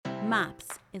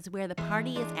MOPS is where the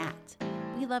party is at.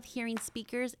 We love hearing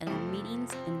speakers at our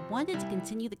meetings and wanted to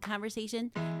continue the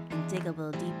conversation and dig a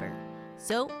little deeper.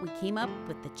 So we came up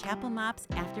with the Chapel MOPS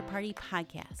After Party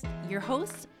podcast. Your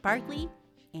hosts, Barkley,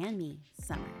 and me,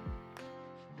 Summer.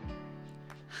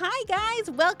 Hi guys,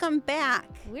 welcome back.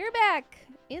 We're back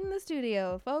in the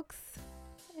studio, folks,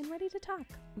 and ready to talk.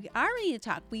 We are ready to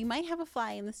talk. We might have a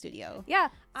fly in the studio. Yeah.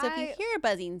 So if you hear a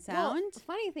buzzing sound. Well,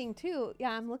 funny thing too,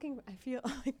 I feel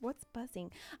like, what's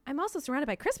buzzing? I'm also surrounded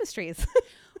by Christmas trees.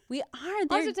 We are.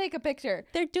 I'll have to take a picture.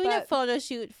 They're doing a photo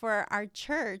shoot for our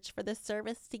church for the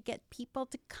service to get people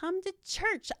to come to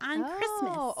church on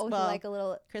Christmas. Oh, so like a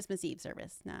little Christmas Eve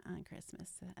service, not on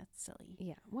Christmas. That's silly.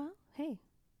 Yeah. Well, hey.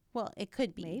 Well, it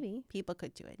could be. Maybe. People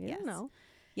could do it. You yes. don't know.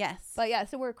 Yes. But yeah,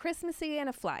 so we're Christmassy and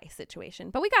a fly situation.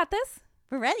 But we got this.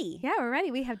 We're ready. Yeah, we're ready.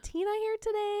 We have Tina here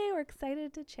today. We're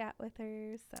excited to chat with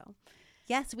her. So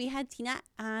yes, we had Tina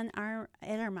at our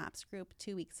MOPS group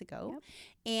 2 weeks ago. Yep.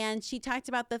 And she talked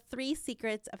about the 3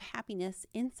 secrets of happiness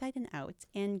inside and out.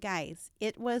 And guys,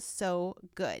 it was so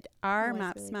good. Our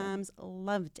MOPS really moms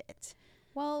loved it.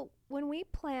 Well, when we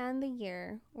plan the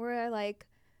year, we're like,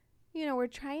 we're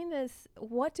trying to,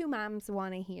 what do moms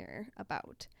want to hear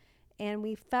about? And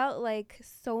we felt like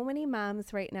so many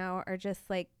moms right now are just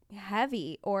like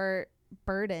heavy or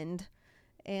burdened.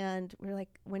 And we're like,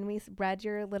 when we read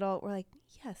your little, we're like,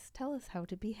 yes, tell us how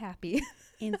to be happy.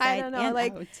 Inside I don't know, and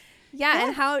like, out.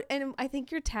 Yeah, and I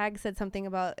think your tag said something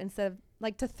about instead of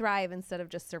like to thrive instead of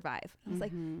just survive. I was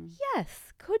like,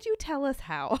 yes, could you tell us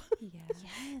how? Yes.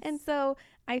 And so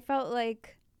I felt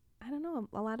like, I don't know,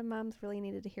 a lot of moms really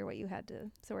needed to hear what you had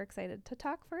to. So we're excited to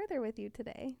talk further with you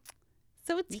today.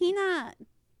 So Tina,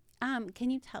 can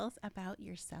you tell us about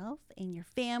yourself and your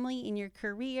family and your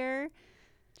career?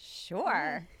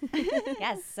 Sure.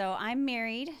 Yes. So I'm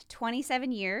married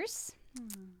 27 years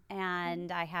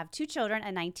and I have 2 children,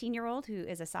 a 19-year-old who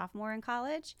is a sophomore in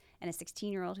college and a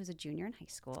 16-year-old who's a junior in high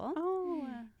school. Oh.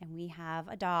 And we have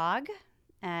a dog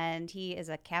and he is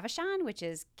a Cavachon, which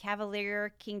is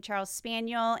Cavalier King Charles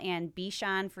Spaniel and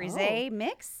Bichon Frise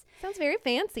mix. Sounds very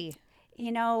fancy.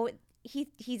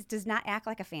 He does not act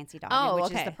like a fancy dog,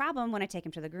 which is the problem when I take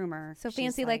him to the groomer. So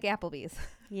fancy like Applebee's.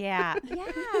 Yeah.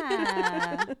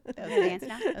 Yeah. That was fancy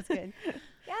now. That's good.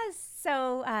 Yes.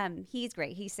 So he's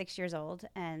great. He's 6 years old,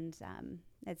 and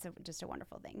it's just a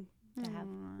wonderful thing to have.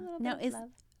 Now, is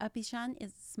a Bichon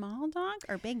is small dog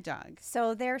or big dog?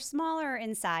 So they're smaller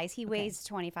in size. He weighs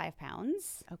 25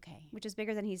 pounds. Okay. Which is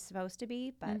bigger than he's supposed to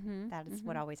be, but that is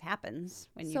what always happens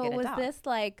when you get a dog. So was this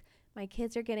like, my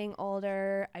kids are getting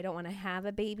older, I don't want to have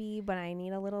a baby, but I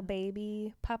need a little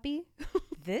baby puppy?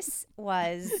 This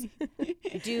was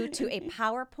due to a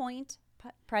PowerPoint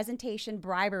presentation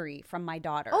bribery from my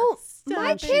daughter. Oh,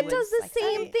 my kid does the like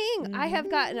same thing. I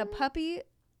have gotten a puppy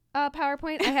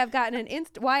PowerPoint. I have gotten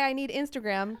why I need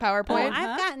Instagram PowerPoint.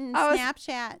 I've gotten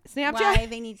Snapchat. Why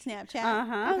they need Snapchat.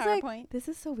 I was PowerPoint. like, this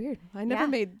is so weird. I never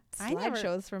made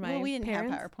slideshows for my parents. We didn't have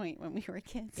PowerPoint when we were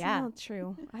kids. Yeah, well,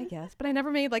 true, I guess. But I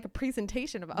never made like a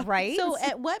presentation about it. Right. So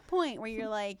at what point where you're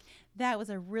like, that was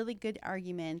a really good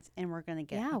argument and we're going to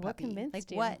get a puppy? What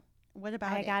convinced you? What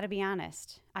about I got to be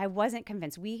honest. I wasn't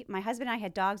convinced. My husband and I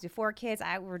had dogs before kids.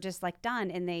 We're just like done,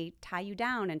 and they tie you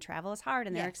down, and travel is hard,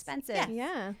 and they're expensive. Yes.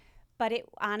 Yeah. But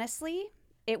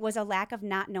it was a lack of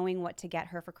not knowing what to get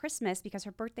her for Christmas because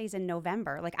her birthday's in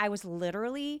November. Like I was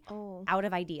literally out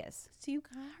of ideas. So you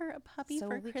got her a puppy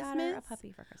for Christmas? Got her a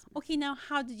puppy for Christmas. Okay, now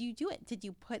how did you do it? Did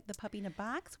you put the puppy in a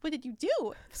box? What did you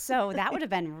do? So that would have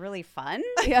been really fun.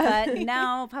 But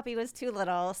no, puppy was too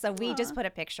little. So we just put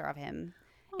a picture of him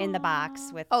in the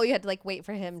box with. Oh, you had to like wait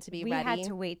for him to be ready. We had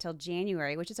to wait till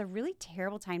January, which is a really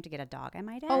terrible time to get a dog, I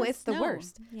might add. Oh, it's the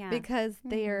worst. Yeah. Because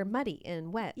they are muddy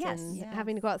and wet and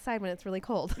having to go outside when it's really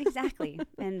cold. Exactly.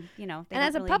 And, and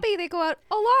as a puppy, they go out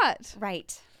a lot.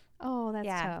 Right. Oh, that's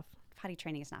tough. Potty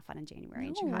training is not fun in January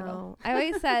in Chicago. No. I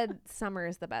always said summer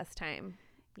is the best time.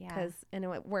 Yeah. Because, and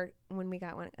it worked when we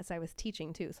got one, as I was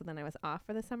teaching too. So then I was off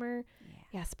for the summer.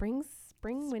 Yeah. Spring,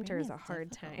 winter is a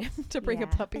hard time to bring a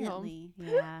puppy home.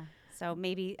 Yeah. So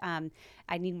maybe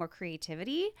I need more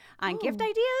creativity on gift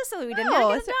ideas so that we didn't get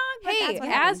a dog. Hey,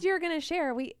 as you're going to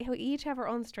share, we each have our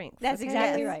own strengths. That's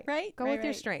exactly right. Right? Go with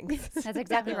your strengths. That's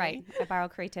exactly right. I borrow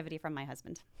creativity from my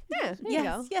husband. Yeah, there you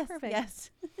go. Yes, perfect. Yes.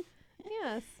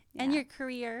 Yes. And your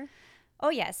career?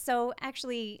 Oh, yes. So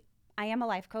actually, I am a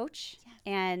life coach,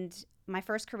 and my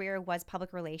first career was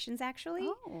public relations, actually.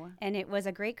 Oh. And it was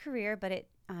a great career, but it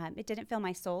didn't fill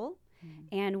my soul.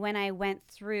 And when I went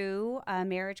through a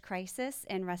marriage crisis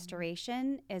and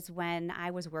restoration is when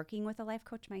I was working with a life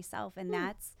coach myself. And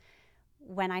that's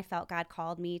when I felt God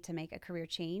called me to make a career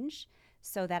change.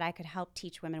 so that I could help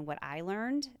teach women what I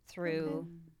learned through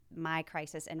my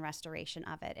crisis and restoration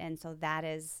of it. And so that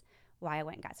is why I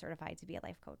went and got certified to be a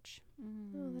life coach.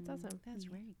 Oh, that's awesome. That's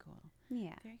very cool.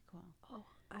 Yeah. Very cool. Oh,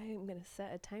 I'm going to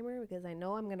set a timer because I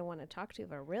know I'm going to want to talk to you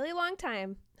for a really long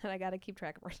time, and I got to keep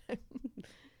track of our time.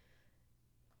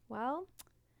 Well,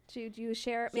 should you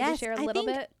share Yes, a I little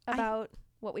think bit about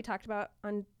what we talked about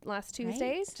on last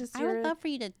Tuesday? Right. Just I would love for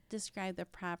you to describe the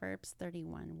Proverbs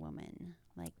 31 woman.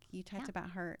 Like you talked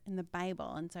about her in the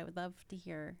Bible, and so I would love to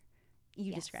hear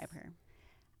you describe her.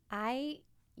 I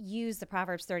use the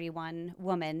Proverbs 31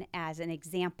 woman as an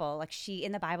example. Like she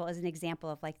in the Bible is an example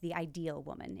of like the ideal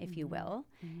woman, if you will.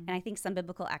 And I think some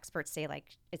biblical experts say like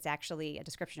it's actually a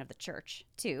description of the church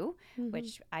too,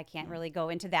 which I can't really go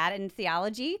into that in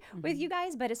theology with you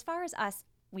guys. But as far as us,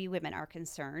 we women are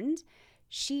concerned,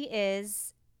 she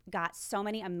is got so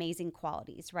many amazing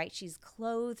qualities, right? She's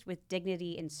clothed with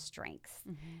dignity and strength.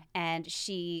 And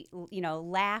she,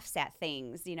 laughs at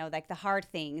things, like the hard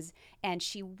things, and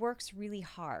she works really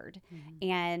hard.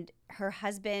 And her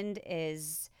husband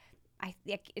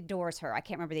adores her. I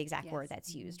can't remember the exact word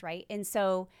that's used, right? And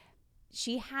so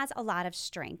she has a lot of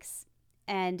strengths.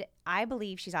 And I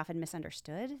believe she's often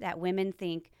misunderstood, that women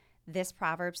think this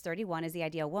Proverbs 31 is the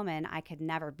ideal woman. I could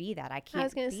never be that. I can't. I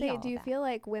was going to be say, all do you that. feel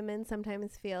like women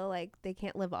sometimes feel like they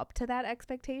can't live up to that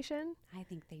expectation? I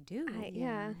think they do.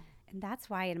 Yeah. And that's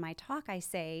why in my talk I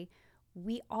say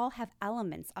we all have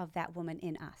elements of that woman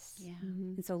in us. Yeah.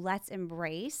 And so let's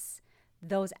embrace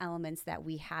those elements that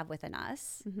we have within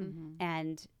us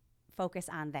and focus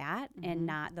on that and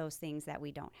not those things that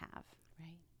we don't have.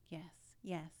 Right. Yes.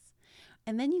 Yes.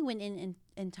 And then you went in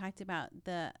and talked about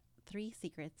the 3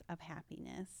 secrets of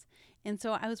happiness. And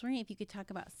so I was wondering if you could talk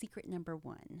about secret number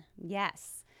 1.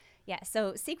 Yes. Yeah.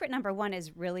 So secret number 1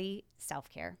 is really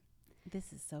self-care.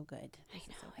 This is so good.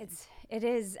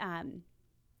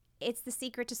 It's the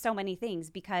secret to so many things,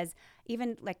 because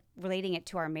even like relating it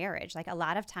to our marriage, like a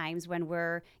lot of times when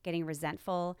we're getting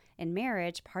resentful in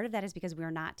marriage, part of that is because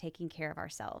we're not taking care of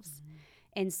ourselves.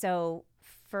 And so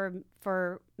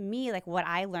for me, like what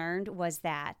I learned was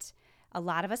that a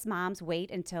lot of us moms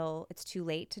wait until it's too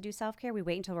late to do self-care. We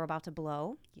wait until we're about to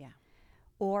blow. Yeah.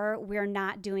 Or we're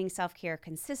not doing self-care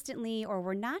consistently, or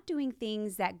we're not doing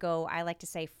things that go, I like to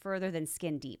say, further than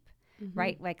skin deep,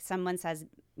 right? Like someone says,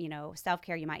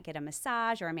 self-care, you might get a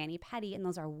massage or a mani-pedi, and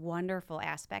those are wonderful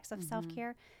aspects of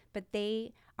self-care, but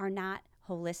they are not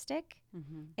holistic.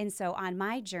 And so on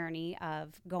my journey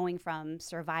of going from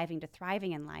surviving to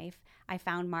thriving in life, I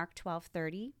found Mark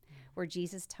 12:30, where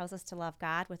Jesus tells us to love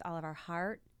God with all of our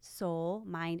heart, soul,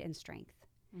 mind, and strength.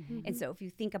 And so if you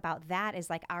think about that as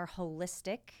like our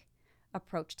holistic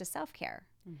approach to self-care.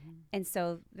 And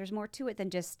so there's more to it than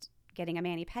just getting a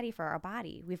mani-pedi for our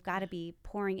body. We've got to be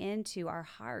pouring into our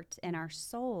heart and our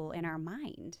soul and our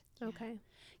mind. Okay.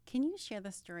 Can you share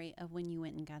the story of when you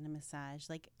went and got a massage?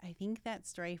 Like, I think that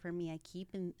story for me,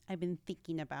 I've been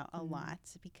thinking about a lot,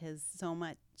 because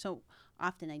so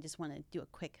often I just want to do a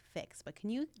quick fix. But can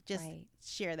you just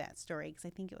share that story? Because I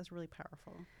think it was really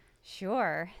powerful.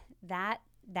 Sure. That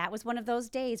was one of those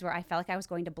days where I felt like I was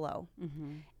going to blow,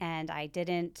 and I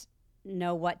didn't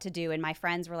know what to do. And my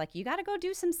friends were like, you got to go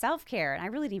do some self-care. And I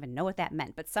really didn't even know what that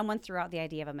meant, but someone threw out the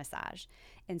idea of a massage.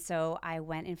 And so I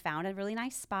went and found a really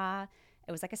nice spa.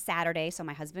 It was like a Saturday, so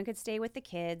my husband could stay with the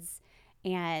kids.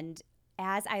 And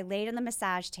as I laid on the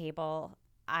massage table,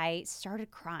 I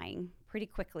started crying pretty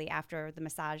quickly after the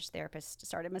massage therapist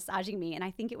started massaging me. And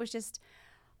I think it was just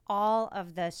all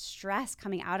of the stress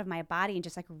coming out of my body and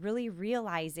just like really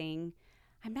realizing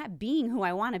I'm not being who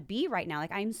I want to be right now.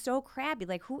 Like, I'm so crabby.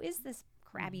 Like, who is this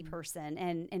crabby person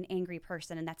and an angry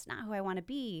person? And that's not who I want to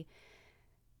be.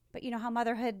 But you know how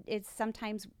motherhood is,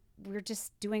 sometimes we're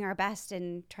just doing our best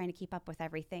and trying to keep up with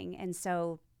everything. And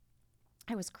so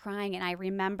I was crying, and I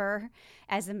remember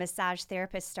as the massage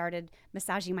therapist started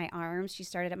massaging my arms, she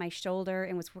started at my shoulder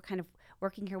and was kind of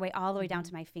working her way all the way down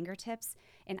to my fingertips.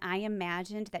 And I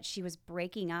imagined that she was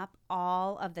breaking up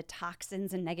all of the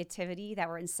toxins and negativity that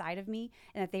were inside of me,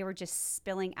 and that they were just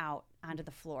spilling out onto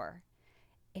the floor.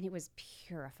 And it was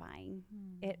purifying.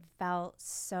 It felt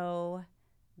so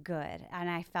good. And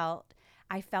I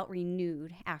felt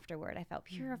renewed afterward. I felt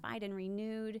purified and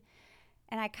renewed.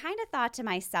 And I kind of thought to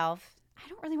myself, I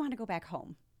don't really want to go back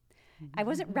home. I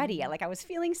wasn't ready yet. Like, I was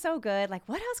feeling so good. Like,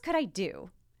 what else could I do?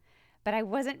 But I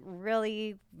wasn't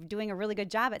really doing a really good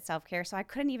job at self-care, so I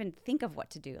couldn't even think of what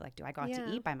to do. Like, do I go out to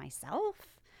eat by myself?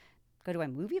 Go to a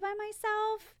movie by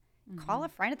myself? Call a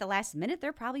friend at the last minute?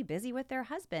 They're probably busy with their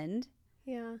husband.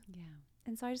 Yeah.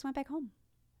 And so I just went back home.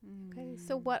 Okay.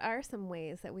 So what are some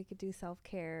ways that we could do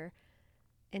self-care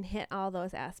and hit all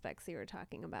those aspects you were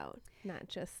talking about, not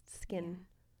just skin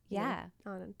Yeah.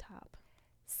 on top.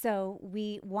 So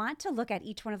we want to look at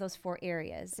each one of those 4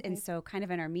 areas. And so kind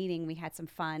of in our meeting, we had some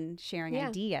fun sharing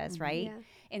ideas, right? Yeah.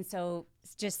 And so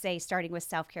just say, starting with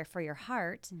self-care for your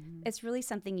heart, it's really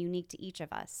something unique to each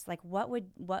of us. Like what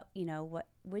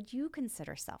would you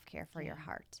consider self-care for your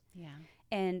heart? Yeah.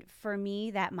 And for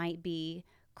me, that might be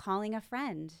calling a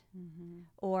friend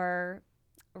or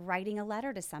writing a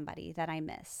letter to somebody that I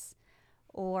miss.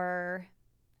 Or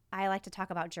I like to talk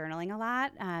about journaling a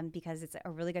lot because it's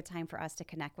a really good time for us to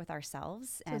connect with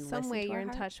ourselves So and some listen way to you're our in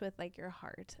heart. touch with like your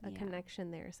heart, a Yeah.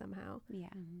 connection there somehow. Yeah.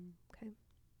 Okay.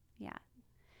 Yeah.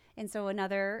 And so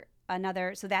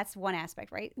so that's one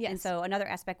aspect, right? And Yes. so another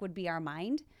aspect would be our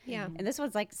mind. Yeah. And this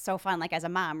was like so fun, like as a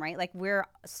mom, right? Like we're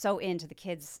so into the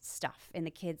kids' stuff in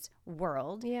the kids'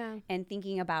 world Yeah. and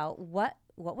thinking about what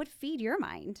would feed your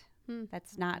mind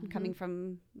that's not coming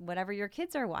from whatever your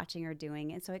kids are watching or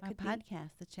doing. And so it Our could be podcast,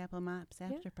 the Chapel Mops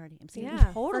After Party. I'm seeing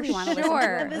Yeah. totally for want to sure.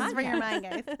 listen to this is for your mind,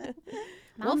 guys.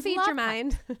 We'll Moms feed love your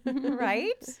mind.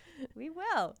 right? We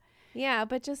will. Yeah,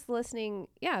 but just listening,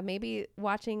 maybe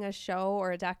watching a show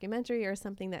or a documentary or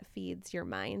something that feeds your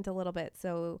mind a little bit,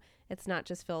 so it's not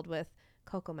just filled with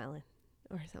Cocomelon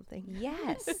or something.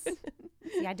 Yes.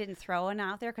 See, I didn't throw one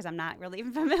out there because I'm not really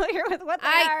familiar with what they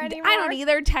are anymore. I don't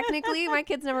either. Technically, my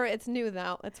kids never. It's new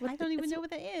though. It's what I don't even know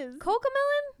what that is.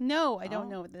 Cocomelon. No, I don't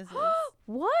know what this is.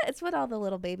 What? It's what all the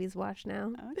little babies watch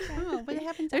now. Okay. Oh, but it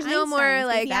happened to There's no more, Einsteins.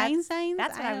 like- Baby Einsteins.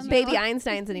 that's what I was don't Baby know.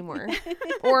 Einsteins anymore,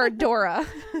 or Dora.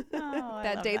 Oh, I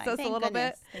That love dates us a Thank little bit.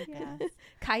 goodness. Thank Yeah. goodness.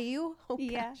 Caillou. Oh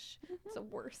Yeah. gosh, it's the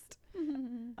worst.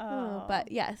 Oh.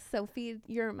 But yes, so feed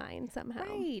your mind somehow.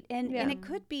 Right. And Yeah. it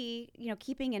could be,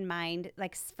 keeping in mind,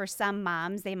 like for some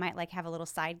moms, they might like have a little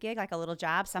side gig, like a little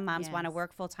job. Some moms want to Yes.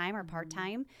 work full time or part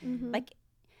time. Mhm. Like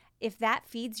if that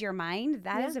feeds your mind,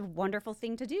 that is Yeah. a wonderful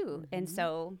thing to do. And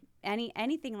so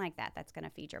anything like that, that's going to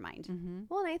feed your mind. Mm-hmm.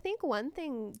 Well, and I think one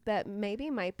thing that maybe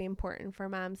might be important for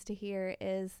moms to hear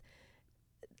is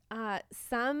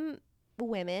some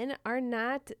women are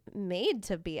not made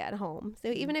to be at home. So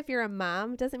even if you're a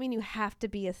mom, doesn't mean you have to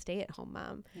be a stay-at-home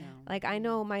mom. No. Like I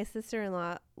know my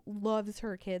sister-in-law loves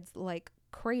her kids like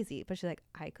crazy, but she's like,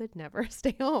 I could never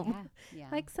stay home. Yeah.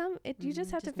 Like you just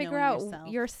Mhm. have to Just figure knowing out yourself.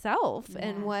 yourself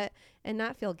Yeah. and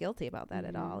not feel guilty about that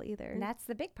at Mhm. all either. And that's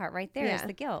the big part right there is Yeah.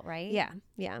 the guilt, right? Yeah.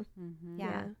 Yeah. Mm-hmm.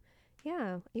 Yeah.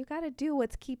 Yeah. You got to do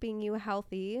what's keeping you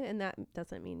healthy. And that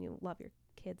doesn't mean you love your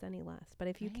kids any less. But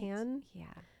if you Right. can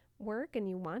Yeah. work and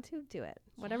you want to, do it.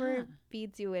 Whatever Yeah.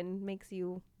 feeds you and makes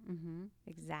you Mm-hmm.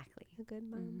 Exactly. a good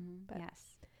mom. Mm-hmm. But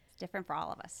Yes. It's different for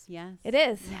all of us. Yes. it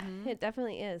is. Mhm. It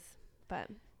definitely is. But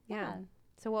yeah.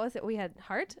 So what was it? We had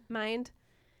heart, mind,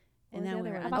 And what was now the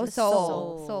we're other on one? to Oh, soul.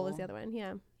 soul. Soul was the other one.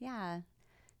 Yeah. Yeah.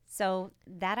 So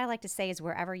that I like to say is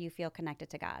wherever you feel connected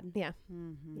to God. Yeah.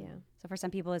 Mm-hmm. Yeah. So for some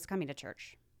people, it's coming to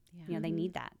church. Yeah. They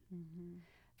need that. Mm-hmm.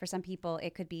 For some people,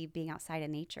 it could be being outside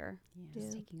in nature, Yeah.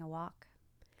 just taking a walk.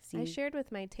 I shared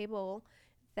with my table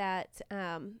that,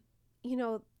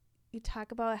 you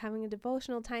talk about having a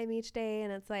devotional time each day,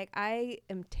 and it's like I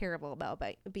am terrible about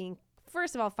being,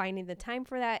 first of all, finding the time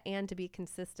for that and to be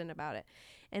consistent about it.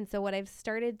 And so what I've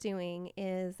started doing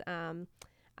is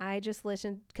I just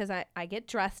listen because I get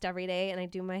dressed every day and I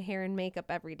do my hair and makeup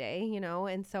every day,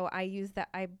 and so I use that.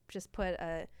 I just put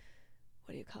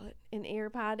what do you call it? An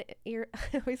AirPod. I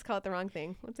always call it the wrong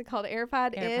thing. What's it called?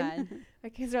 AirPod in. AirPod. My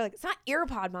kids are like, it's not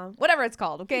AirPod, Mom. Whatever it's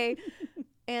called, okay?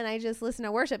 And I just listen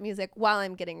to worship music while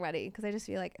I'm getting ready because I just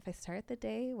feel like if I start the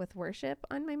day with worship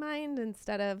on my mind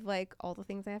instead of like all the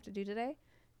things I have to do today,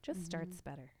 just starts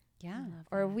better. Yeah.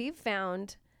 Or we've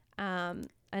found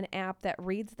an app that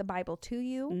reads the Bible to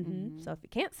you. Mm-hmm. So if you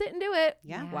can't sit and do it,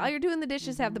 Yeah. while you're doing the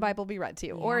dishes, have the Mhm. Bible be read to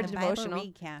you or a the devotional.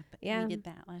 Bible recap. Yeah. We did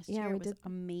that last Yeah, year. we It was did.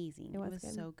 amazing. It It was was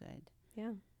good. so good.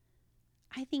 Yeah.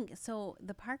 I think so.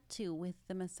 The part 2 with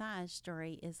the massage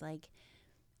story is like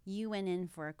you went in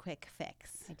for a quick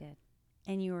fix I did.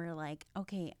 and you were like,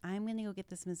 okay, I'm going to go get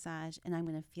this massage and I'm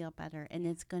going to feel better and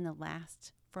it's going to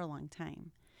last for a long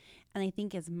time. And I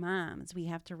think as moms, we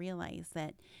have to realize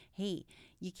that, hey,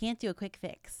 you can't do a quick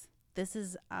fix. This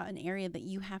is an area that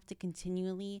you have to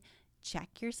continually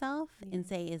check yourself and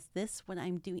say, is this what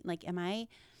I'm doing? Like, am I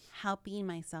helping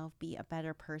myself be a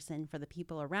better person for the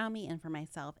people around me and for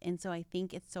myself? And so I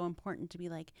think it's so important to be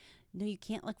like, no, you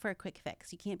can't look for a quick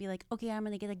fix. You can't be like, okay, I'm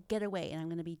going to get a getaway and I'm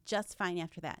going to be just fine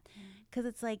after that. Because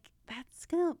it's like,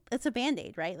 it's a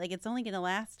Band-Aid, right? Like it's only going to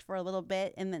last for a little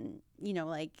bit. And then,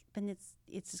 then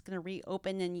it's just going to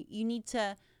reopen and you need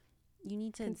to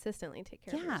Consistently take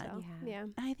care of Yeah. yourself. Yeah. Yeah.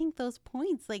 And I think those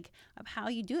points, like of how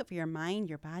you do it for your mind,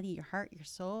 your body, your heart, your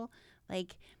soul,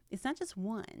 Like, it's not just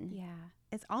one. Yeah.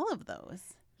 It's all of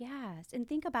those. Yes. And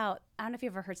think about, I don't know if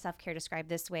you've ever heard self-care described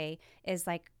this way, is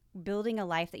like building a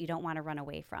life that you don't want to run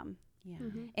away from. Yeah.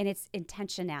 And it's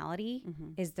intentionality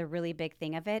is the really big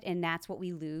thing of it. And that's what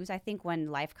we lose, I think, when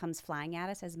life comes flying at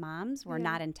us as moms. We're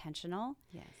not intentional.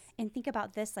 Yes. And think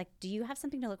about this, like, do you have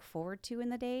something to look forward to in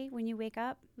the day when you wake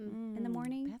up in the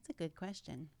morning? That's a good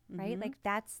question. Right? Like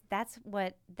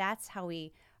that's how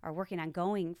we are working on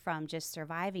going from just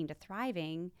surviving to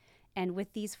thriving. And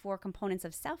with these 4 components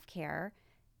of self-care,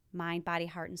 mind, body,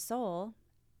 heart, and soul,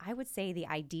 I would say the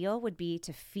ideal would be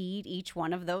to feed each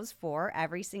one of those 4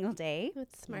 every single day.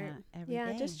 That's smart. every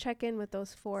day. Just check in with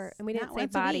those 4. And we Not didn't say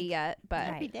once a body week. yet, but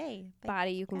Every day. Like,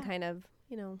 body, you can kind of,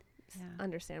 Yeah.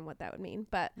 understand what that would mean.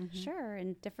 But Sure,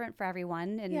 and different for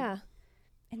everyone. And yeah,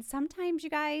 and sometimes, you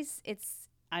guys,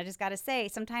 I just got to say,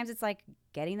 sometimes it's like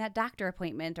getting that doctor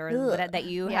appointment or that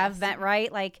you have met,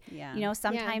 right? Like, Yeah.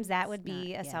 sometimes that would It's be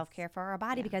not- a yes. self-care for our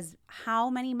body Yeah. because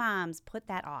how many moms put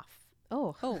that off?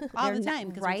 oh, Oh, all the They're not- time.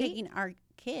 Because right? we're taking our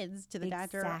kids to the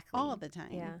doctor Exactly. all the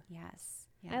time. yeah. Yes.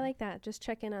 Yeah. I like that. Just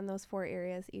check in on those 4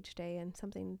 areas each day and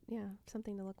something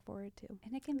to look forward to.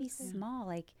 And it can be small,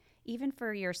 like even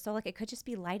for your soul, like it could just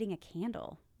be lighting a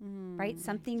candle, right?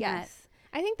 Something Yes.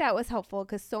 I think that was helpful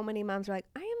because so many moms are like,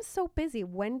 I am so busy.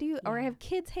 When do you, or I Yeah. have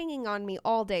kids hanging on me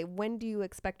all day. When do you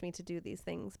expect me to do these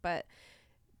things? But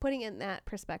putting it in that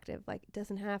perspective, like it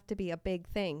doesn't have to be a big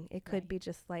thing. It could Right. be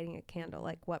just lighting a candle,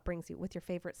 like what brings you with your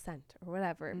favorite scent or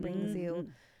whatever. It brings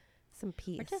you some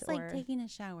peace. Or just like taking a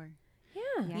shower. yeah.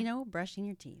 Yeah. You know, brushing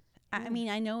your teeth. I mean,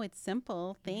 I know it's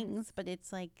simple things, but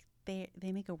it's like they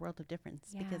make a world of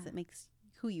difference because Yeah. it makes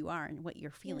who you are and what you're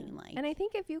feeling like. And I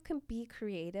think if you can be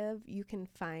creative, you can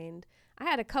find. I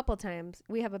had a couple times.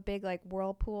 We have a big like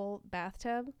whirlpool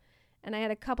bathtub, and I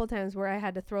had a couple times where I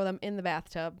had to throw them in the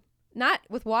bathtub, not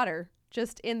with water,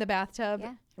 just in the bathtub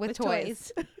Yeah. with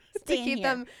toys to Stay in keep here.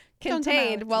 them Don't come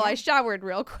contained out. while I Yeah. showered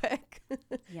real quick.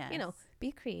 Yes.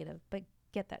 Be creative, but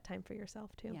get that time for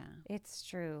yourself too. Yeah. It's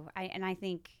true. I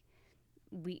think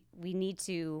we need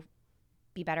to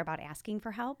be better about asking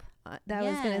for help. That I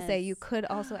was gonna say you Yes. could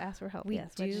also ask for help. We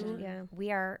yes, do. yeah,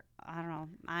 We are, I don't know,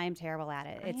 I'm terrible at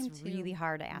it. I am It's too. really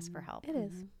hard to ask for help. it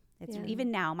is. It's Yeah.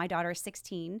 even now, my daughter is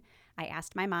 16. I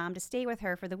asked my mom to stay with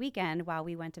her for the weekend while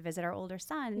we went to visit our older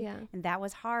son. Yeah. And that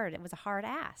was hard. It was a hard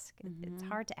ask. It's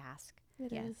hard to ask.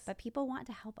 It Yes. is. But people want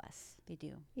to help us. They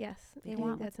do. Yes, They I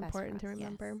want think what's that's best for important to us. Yes.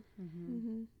 remember.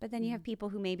 Mm-hmm. But then you have people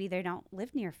who maybe they don't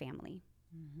live near family.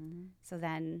 Mm-hmm. So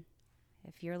then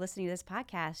if you're listening to this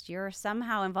podcast, you're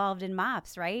somehow involved in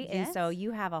MOPS, right? And so Yes.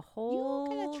 you have a You whole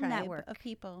get a tribe network. of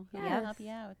people who Yes. will help you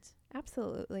out.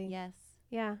 Absolutely. Yes.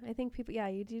 Yeah, I think people. Yeah,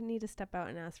 you do need to step out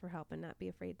and ask for help and not be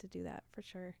afraid to do that for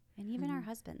sure. And even our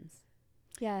husbands.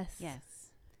 Yes.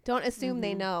 Yes. Don't assume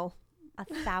they know.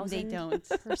 1,000%.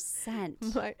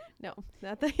 don't. But no,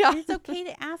 not that. Yeah. It's okay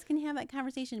to ask and have that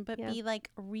conversation, but Yeah. be like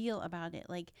real about it.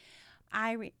 Like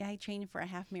I trained for a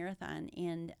half marathon,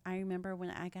 and I remember when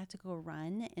I got to go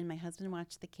run and my husband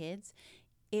watched the kids.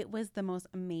 It was the most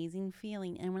amazing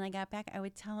feeling. And when I got back, I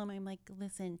would tell him, I'm like,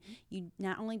 listen, you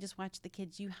not only just watched the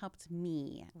kids, you helped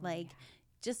me.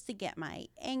 Just to get my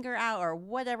anger out or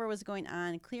whatever was going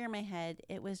on, clear my head.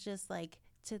 It was just like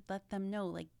to let them know,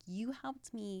 like, you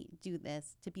helped me do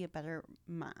this to be a better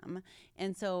mom.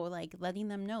 And so, like, letting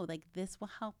them know, like, this will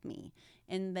help me.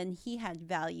 And then he had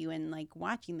value in, like,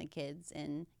 watching the kids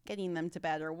and getting them to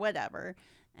bed or whatever.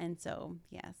 And so,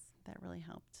 yes, that really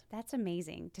helped. That's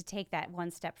amazing to take that one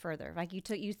step further. Like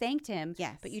you thanked him,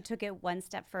 Yes. but you took it one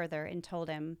step further and told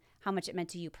him how much it meant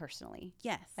to you personally.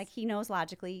 Yes. Like he knows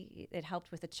logically it helped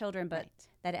with the children, but Right.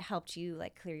 that it helped you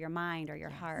like clear your mind or your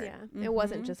heart. Yeah. It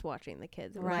wasn't just watching the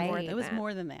kids. It was more Right. than It was that.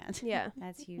 more than that. Yeah.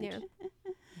 That's huge. Yeah.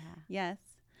 Yeah. Yes.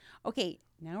 Okay,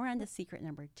 now we're on to secret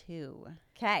number 2.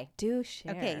 Okay. Do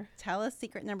share. Okay, tell us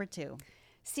secret number 2.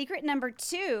 Secret number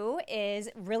 2 is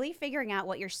really figuring out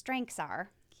what your strengths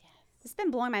are. It's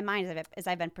been blowing my mind as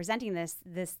I've been presenting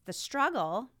the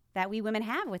struggle that we women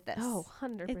have with this. Oh,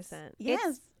 100%.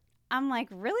 Yes. I'm like,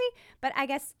 really? But I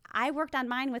guess I worked on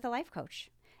mine with a life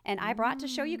coach. And I brought to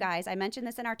show you guys, I mentioned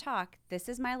this in our talk. This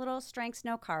is my little strengths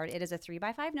note card. It is a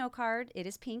 3x5 note card. It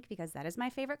is pink because that is my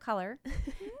favorite color.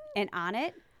 And on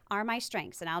it are my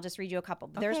strengths. And I'll just read you a couple.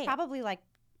 There's Okay. probably like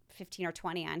 15 or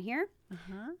 20 on here.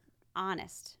 Uh-huh.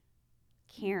 Honest,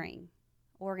 caring,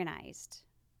 organized,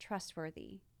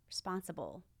 trustworthy,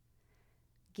 responsible,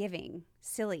 giving,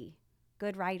 silly,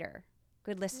 good writer,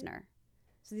 good listener.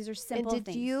 So these are And simple did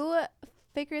things. you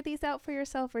figure these out for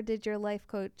yourself, or did your life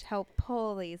coach help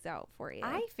pull these out for you?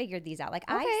 I figured these out. Like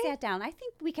Okay. I sat down. I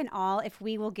think we can all, if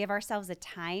we will give ourselves a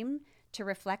time to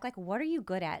reflect, like what are you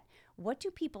good at? what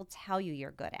do people tell you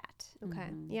you're good at? Okay.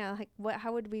 Yeah. Like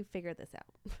how would we figure this out?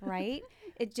 Right?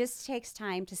 It just takes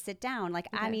time to sit down. Like,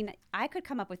 I Okay. mean, I could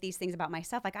come up with these things about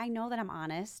myself. Like, I know that I'm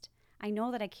honest. I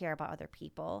know that I care about other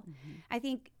people. I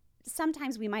think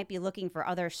sometimes we might be looking for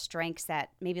other strengths that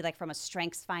maybe like from a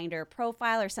strengths finder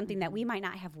profile or something that we might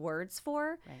not have words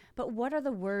for. Right. But what are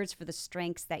the words for the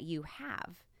strengths that you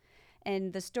have?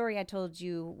 And the story I told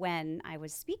you when I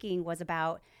was speaking was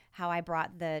about how I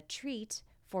brought the treat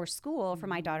for school for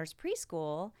my daughter's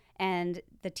preschool, and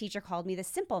the teacher called me the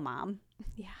simple mom.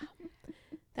 Yeah.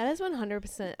 That is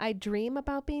 100%. I dream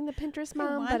about being the Pinterest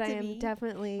mom, want but I to am be.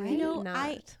 definitely You know,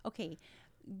 not. okay,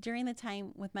 during the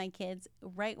time with my kids,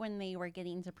 right when they were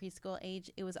getting to preschool age,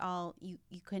 it was all, you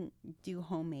couldn't do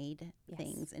homemade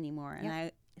things anymore. And Yep.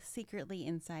 I secretly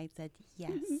inside said,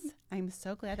 yes, I'm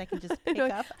so glad I can just pick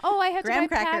up Oh, I have graham to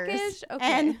buy crackers package? Okay.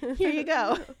 and here you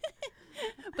go.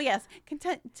 But yes,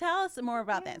 tell us more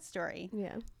about that story.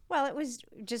 Yeah. Well, it was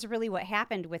just really what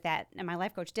happened with that, and my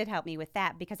life coach did help me with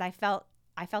that because I felt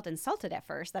insulted at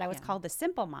first that I was Yeah. called the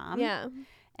simple mom. Yeah.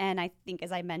 And I think,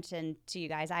 as I mentioned to you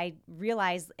guys, I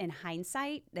realized in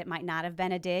hindsight that might not have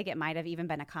been a dig. It might have even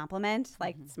been a compliment.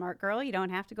 Like, smart girl, you don't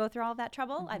have to go through all of that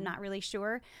trouble. I'm not really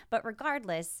sure. But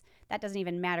regardless, that doesn't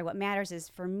even matter. What matters is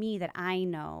for me that I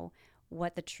know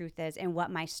what the truth is and what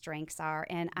my strengths are.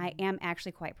 And I am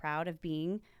actually quite proud of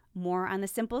being more on the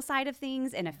simple side of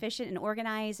things and efficient and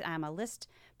organized. I'm a list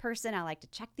person. I like to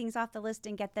check things off the list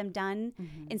and get them done.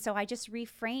 And so I just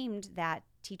reframed that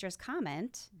teacher's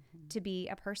comment to be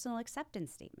a personal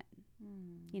acceptance statement.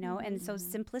 You know, and so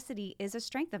simplicity is a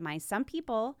strength of mine. Some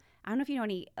people, I don't know if you know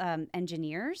any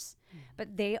engineers,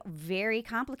 but they very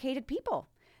complicated people.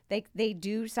 They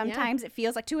do sometimes. It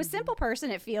feels like to a simple person,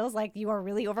 it feels like you are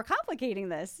really overcomplicating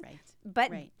this.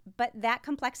 Right. But that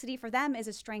complexity for them is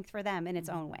a strength for them in its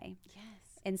own way. Yes.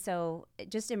 And so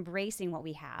just embracing what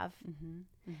we have.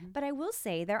 But I will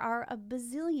say there are a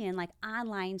bazillion like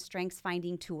online strengths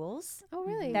finding tools Oh,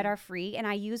 really? that are free. And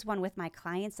I use one with my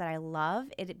clients that I love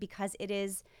because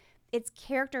it's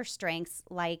character strengths.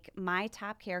 Like my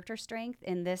top character strength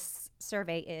in this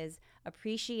survey is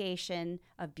appreciation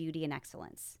of beauty and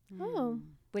excellence. Oh.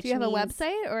 Which Do you have a means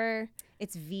website or?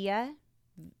 It's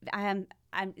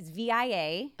it's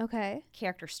VIA Okay.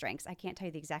 character strengths. I can't tell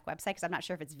you the exact website because I'm not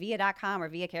sure if it's via.com or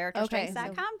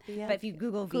viacharacterstrengths.com. Via- But if you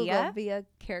Google Google VIA, via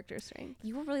character strength.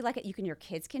 you will really like it. Your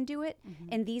kids can do it.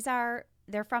 And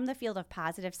they're from the field of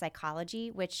positive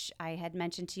psychology, which I had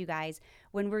mentioned to you guys.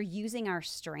 When we're using our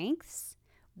strengths,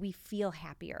 we feel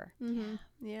happier. Mm-hmm.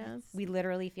 Yeah. We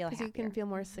literally feel Because happier. you can feel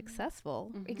more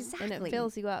successful. Exactly. And it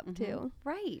fills you up too.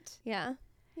 Right. Yeah.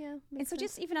 Yeah. And makes so sense.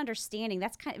 just even understanding,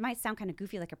 it might sound kind of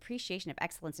goofy, like appreciation of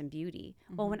excellence and beauty.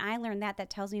 Well, when I learned that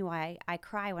tells me why I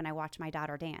cry when I watch my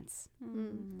daughter dance.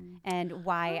 And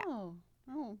why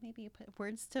Oh, maybe you put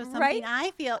words to something Right?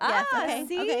 I feel. Yes. Okay.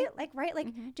 See?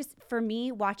 Okay. Just for me,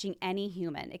 watching any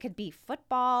human, it could be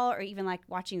football or even like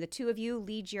watching the two of you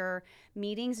lead your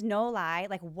meetings, no lie,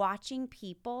 like watching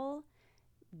people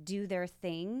do their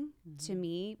thing to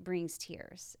me brings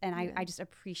tears. And I just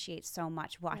appreciate so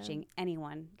much watching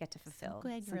anyone get to fulfill. So glad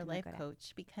you're a something they're life good at.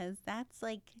 coach because that's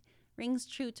like rings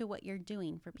true to what you're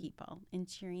doing for people and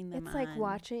cheering them It's on. like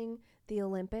watching the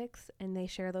Olympics and they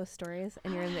share those stories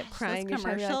and you're in it Those crying. You're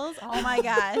trying to be like, commercials. Oh my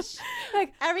gosh!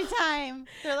 Like every time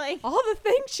they're like, all the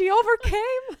things she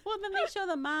overcame. well, then they show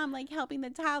the mom like helping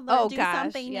the toddler Oh, do gosh,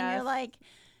 something, and yes. you're like,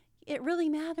 it really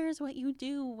matters what you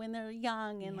do when they're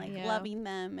young and like Yeah. loving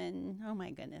them, and oh my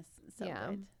goodness, so Yeah.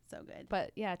 good, so good.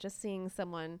 But yeah, just seeing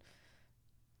someone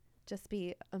just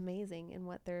be amazing in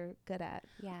what they're good at.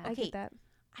 Yeah. I Okay. get that.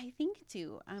 I think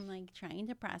too, I'm like trying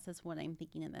to process what I'm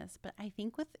thinking of this, but I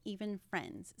think with even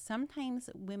friends, sometimes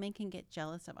women can get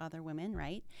jealous of other women,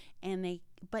 right?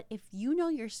 But if you know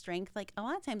your strength, like a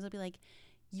lot of times they'll be like,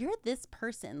 you're this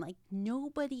person, like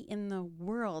nobody in the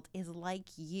world is like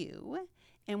you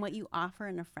and what you offer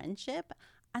in a friendship.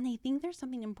 And I think there's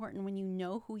something important when you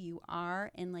know who you are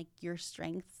and like your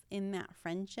strengths in that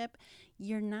friendship.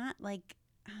 You're not like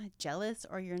jealous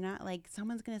or you're not like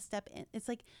someone's going to step in. It's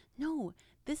like, no,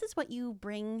 this is what you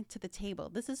bring to the table.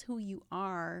 This is who you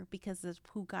are because of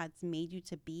who God's made you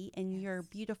to be. And you're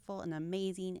beautiful and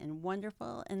amazing and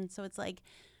wonderful. And so it's like,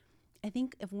 I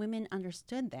think if women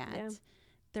understood that,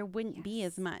 there wouldn't be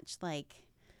as much like,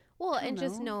 Well, I and don't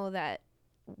just know that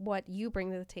what you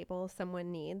bring to the table,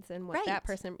 someone needs, and what Right. that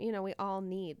person, we all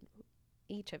need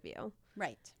each of you,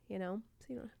 right. So you don't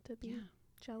have to be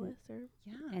jealous or.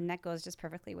 Yeah. And that goes just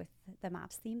perfectly with the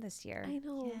MOPS theme this year. I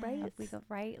know, right?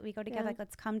 We go together. Yeah. Like,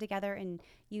 let's come together and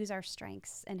use our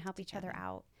strengths and help each other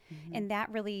out. And that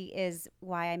really is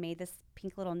why I made this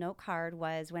pink little note card,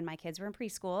 was when my kids were in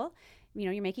preschool. You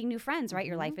know, you're making new friends, right?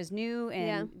 Your life is new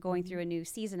and going through a new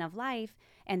season of life.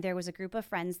 And there was a group of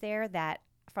friends there that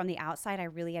from the outside I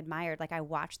really admired. Like, I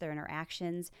watched their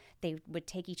interactions. They would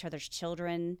take each other's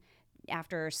children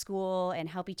after school and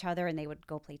help each other, and they would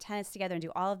go play tennis together and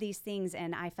do all of these things.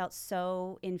 And I felt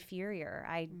so inferior.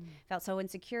 I felt so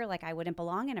insecure, like I wouldn't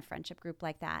belong in a friendship group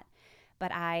like that.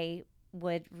 But I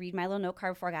would read my little note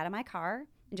card before I got in my car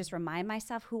and just remind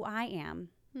myself who I am.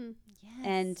 Yes.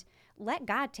 And let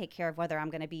God take care of whether I'm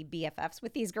going to be BFFs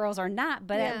with these girls or not.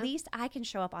 But at least I can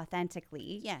show up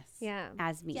authentically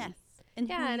as me. Yes. And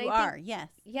who and you I are. think, Yes.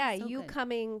 Yeah, So you good.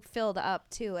 coming filled up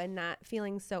too and not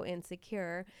feeling so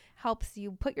insecure helps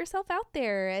you put yourself out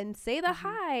there and say the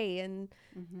hi and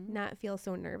not feel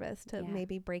so nervous to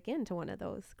maybe break into one of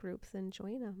those groups and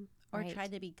join them. Or try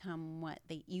to become what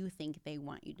you think they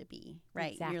want you to be,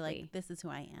 right? Exactly. You're like, this is who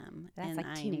I am. That's and like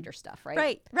I'm teenager stuff,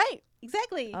 right? Right,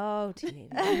 exactly. Oh, teenager.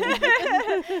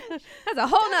 That's a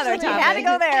whole nother We topic. had to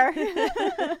go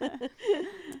there.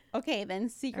 Okay, then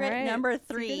secret All right. number Secret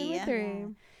 3. number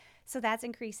 3. So that's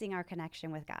increasing our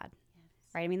connection with God,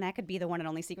 right? I mean, that could be the one and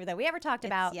only secret that we ever talked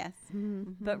about. Yes.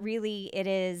 But really, it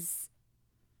is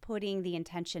putting the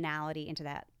intentionality into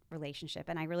that relationship.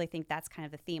 And I really think that's kind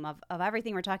of the theme of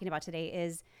everything we're talking about today,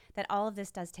 is that all of this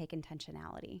does take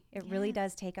intentionality. It really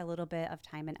does take a little bit of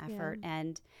time and effort.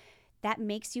 And that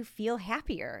makes you feel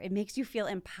happier. It makes you feel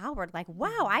empowered. Like,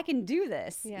 wow, I can do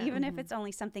this, even if it's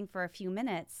only something for a few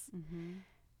minutes.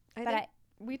 I think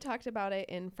we talked about it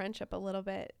in friendship a little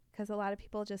bit, because a lot of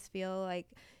people just feel like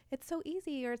it's so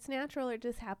easy or it's natural or it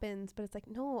just happens. But it's like,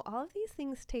 no, all of these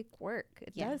things take work.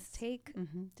 It does take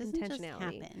Doesn't just intentionality.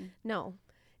 happen. No.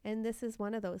 And this is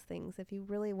one of those things. If you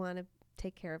really want to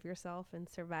take care of yourself and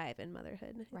survive in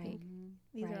motherhood, I think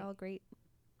these are all great.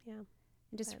 Yeah.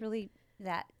 And just really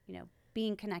that,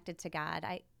 being connected to God.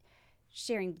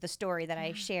 Sharing the story that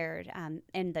I shared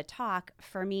in the talk,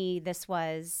 for me, this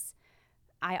was,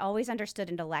 I always understood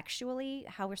intellectually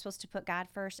how we're supposed to put God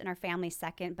first and our family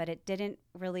second, but it didn't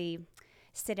really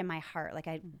sit in my heart. Like,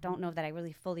 I don't know that I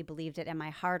really fully believed it in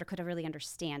my heart or could have really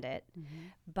understand it.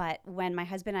 But when my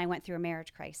husband and I went through a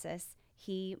marriage crisis,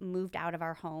 he moved out of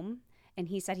our home, and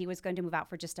he said he was going to move out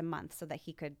for just a month so that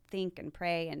he could think and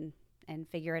pray and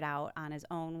figure it out on his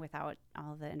own without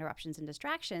all the interruptions and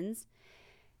distractions.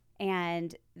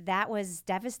 And that was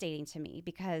devastating to me,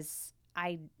 because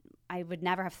I would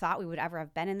never have thought we would ever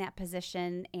have been in that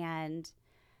position. And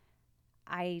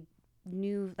I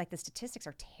knew, like, the statistics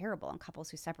are terrible on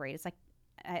couples who separate. It's like,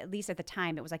 at least at the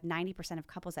time, it was like 90% of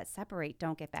couples that separate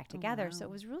don't get back together. So it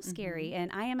was real scary.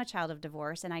 And I am a child of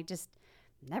divorce, and I just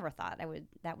never thought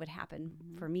that would happen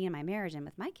for me in my marriage and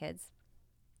with my kids.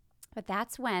 But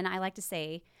that's when, I like to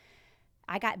say,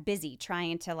 I got busy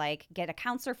trying to, like, get a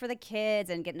counselor for the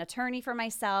kids and get an attorney for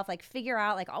myself, like, figure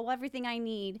out, like, everything I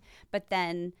need. But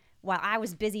then while I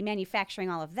was busy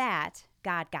manufacturing all of that,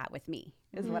 God got with me,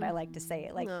 is what I like to say.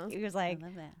 Like, he was like, I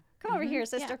love that. come over here,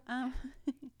 sister. Yeah.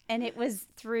 And it was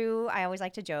through, I always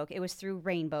like to joke, it was through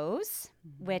rainbows,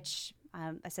 which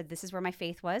I said, this is where my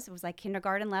faith was. It was like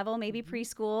kindergarten level, maybe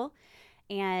preschool.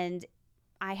 And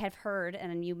I have heard,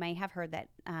 and you may have heard, that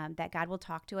that God will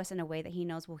talk to us in a way that he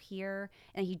knows we'll hear.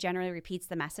 And he generally repeats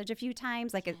the message a few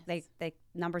times. Like, the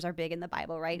numbers are big in the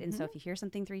Bible, right? And so if you hear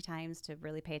something 3 times, to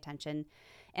really pay attention.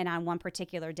 And on one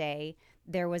particular day,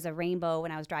 there was a rainbow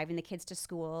when I was driving the kids to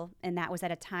school. And that was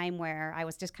at a time where I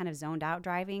was just kind of zoned out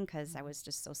driving, because I was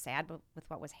just so sad with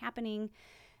what was happening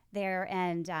there.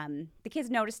 And the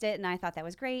kids noticed it, and I thought that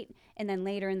was great. And then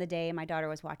later in the day, my daughter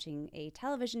was watching a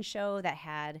television show that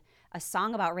had a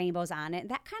song about rainbows on it.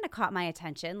 That kind of caught my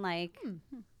attention. Like,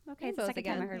 okay, it's the Rainbows second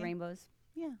time I again. heard rainbows.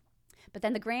 Yeah. But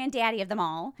then the granddaddy of them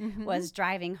all was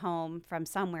driving home from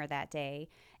somewhere that day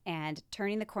and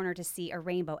turning the corner to see a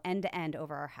rainbow end to end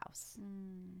over our house.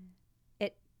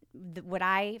 What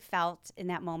I felt in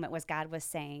that moment was God was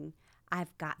saying,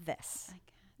 I've got this.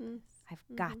 I've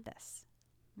got this.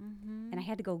 And I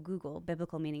had to go Google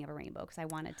biblical meaning of a rainbow, because I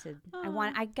wanted to.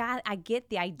 I get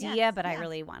the idea, but I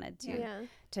really wanted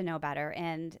to know better.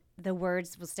 And the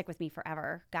words will stick with me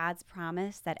forever. God's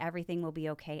promise that everything will be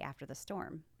okay after the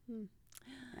storm.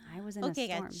 I was in a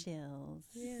storm. I got chills.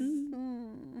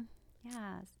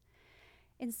 Yes.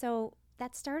 And so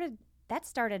that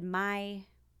started my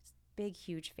big,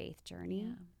 huge faith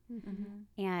journey.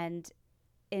 And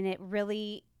it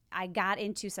really, I got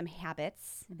into some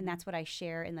habits, and that's what I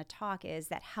share in the talk, is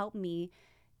that helped me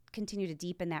continue to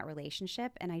deepen that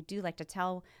relationship. And I do like to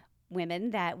tell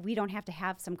women that we don't have to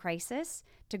have some crisis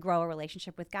to grow a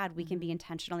relationship with God. We can be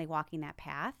intentionally walking that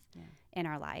path in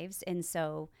our lives. And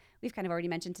so we've kind of already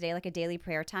mentioned today, like a daily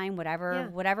prayer time,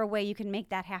 whatever way you can make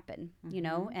that happen, you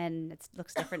know, and it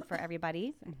looks different for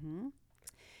everybody.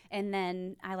 And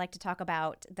then I like to talk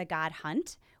about the God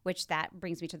hunt, which that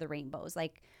brings me to the rainbows,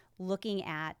 like looking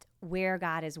at where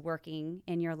God is working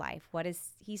in your life. What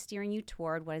is he steering you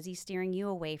toward? What is he steering you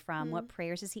away from? What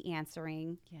prayers is he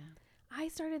answering? Yeah. I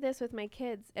started this with my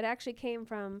kids. It actually came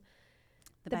from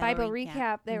the Bible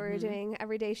recap they were doing.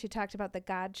 Every day she talked about the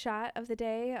God shot of the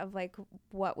day, of like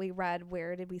what we read,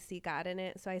 where did we see God in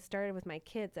it. So I started with my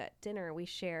kids at dinner. We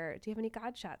share, do you have any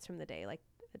God shots from the day? Like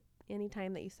any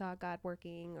time that you saw God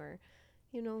working, or,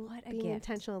 you know, being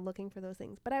intentional, looking for those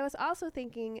things. But I was also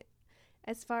thinking,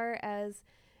 as far as,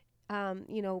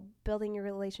 you know, building your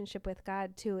relationship with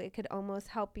God too, it could almost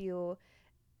help you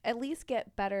at least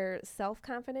get better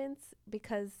self-confidence,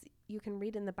 because you can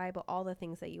read in the Bible all the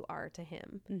things that you are to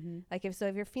him. Like if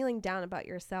you're feeling down about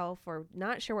yourself or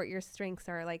not sure what your strengths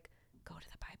are, like go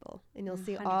to the Bible and you'll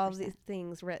see all of these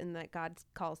things written that God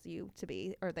calls you to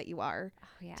be, or that you are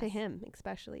to him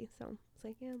especially. So it's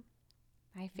like,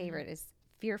 my favorite is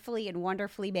fearfully and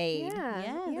wonderfully made.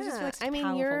 I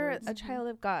mean, you're a child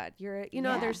of God. You're, you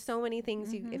know, there's so many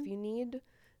things if you need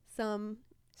some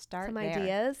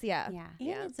ideas. And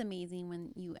it's amazing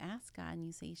when you ask God and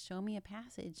you say, show me a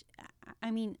passage. I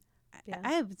mean,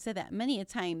 I have said that many a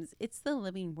times. It's the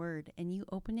living word, and you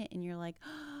open it and you're like,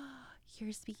 oh,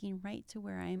 you're speaking right to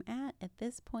where I'm at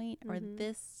this point, or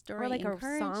this story. Or like a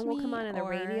song will come on the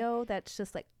radio that's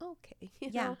just like, okay,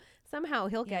 you know, somehow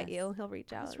he'll get you. He'll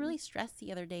reach out. I was really stressed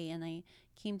the other day, and I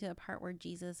came to a part where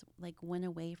Jesus like went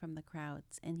away from the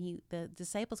crowds, and the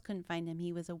disciples couldn't find him.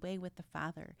 He was away with the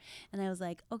Father. And I was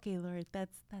like, okay, Lord,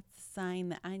 that's a sign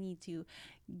that I need to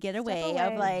get away,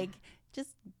 of like, just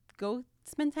go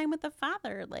spend time with the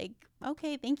Father. Like,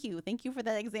 okay, thank you for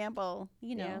that example,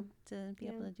 you know, to be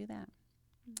able to do that.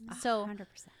 So 100%.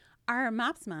 Our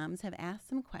MOPS moms have asked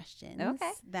some questions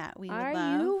that we would love.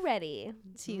 Are you ready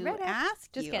to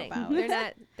ask Just you kidding.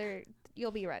 about?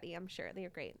 You'll be ready, I'm sure. They're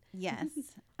great. Yes.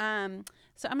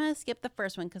 So I'm going to skip the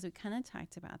first one because we kind of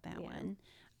talked about that one.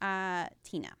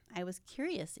 Tina, I was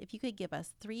curious if you could give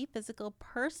us 3 physical,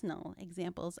 personal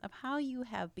examples of how you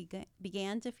have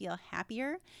began to feel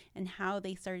happier, and how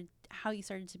you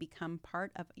started to become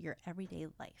part of your everyday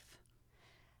life.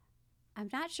 I'm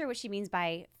not sure what she means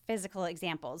by physical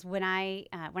examples. When I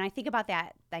think about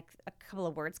that, like a couple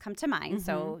of words come to mind.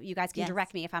 So you guys can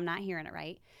direct me if I'm not hearing it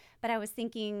right. But I was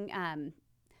thinking,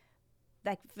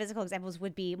 like physical examples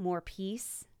would be more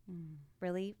peace,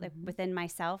 really, like within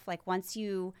myself. Like once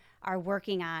you are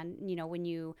working on, you know, when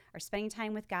you are spending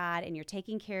time with God and you're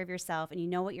taking care of yourself and you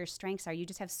know what your strengths are, you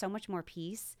just have so much more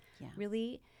peace,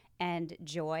 really, and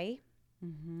joy.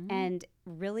 And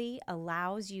really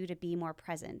allows you to be more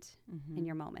present in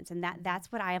your moments. And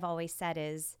that's what I have always said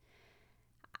is,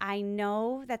 I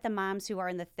know that the moms who are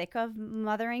in the thick of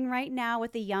mothering right now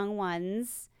with the young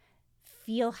ones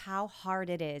feel how hard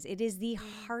it is. It is the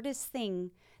hardest thing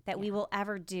that we will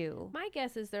ever do. My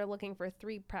guess is they're looking for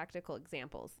 3 practical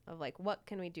examples of like, what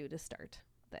can we do to start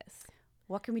this?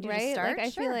 What can we do to start? Like, I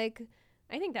feel like,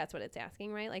 I think that's what it's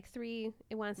asking, right? Like 3,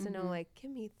 it wants to know, like,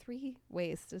 give me 3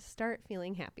 ways to start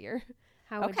feeling happier.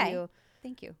 How would you?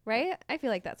 Thank you. Right? I feel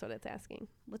like that's what it's asking.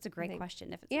 What's a great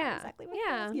question if it's not exactly what it's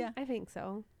asking. I think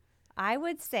so. I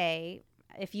would say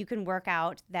if you can work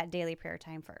out that daily prayer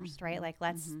time first, right? Like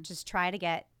let's just try to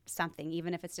get something,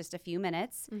 even if it's just a few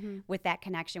minutes with that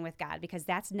connection with God, because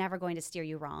that's never going to steer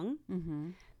you wrong.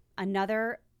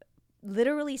 Another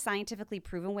literally scientifically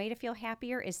proven way to feel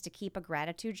happier is to keep a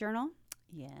gratitude journal.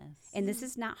 Yes. And this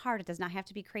is not hard. It does not have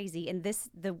to be crazy. And this,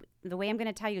 the way I'm going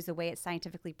to tell you is the way it's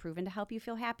scientifically proven to help you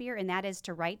feel happier. And that is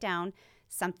to write down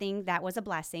something that was a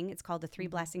blessing. It's called the 3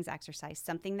 blessings exercise.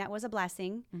 Something that was a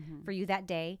blessing for you that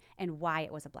day and why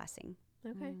it was a blessing.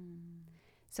 Okay.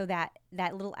 So that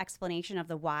little explanation of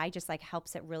the why just like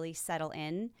helps it really settle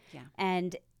in. Yeah.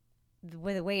 And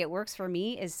the way it works for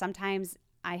me is sometimes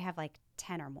I have like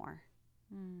 10 or more.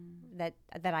 That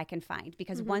I can find,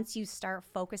 because once you start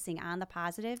focusing on the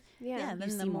positive, then you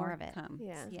see more of it. Comes.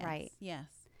 Yeah. Yes. Right. Yes.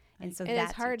 And so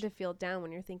it's hard to feel down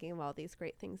when you're thinking of all these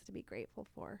great things to be grateful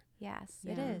for. Yes,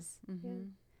 it is.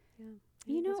 Yeah.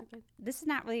 You know, this is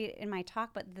not really in my talk,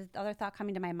 but the other thought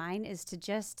coming to my mind is to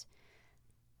just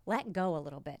let go a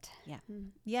little bit. Yeah.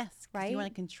 Yes. Right. You want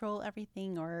to control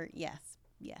everything, or yes.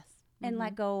 And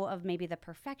let go of maybe the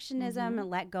perfectionism, and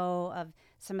let go of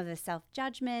some of the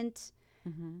self-judgment.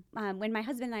 When my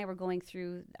husband and I were going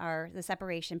through the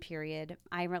separation period,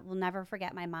 I will never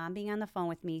forget my mom being on the phone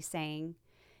with me saying,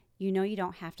 you know you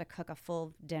don't have to cook a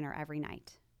full dinner every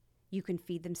night. You can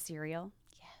feed them cereal.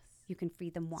 Yes. You can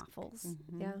feed them waffles,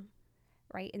 Yeah.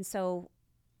 right? And so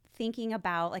thinking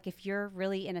about, like, if you're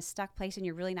really in a stuck place and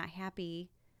you're really not happy,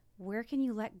 where can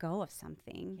you let go of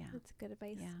something? Yeah. That's good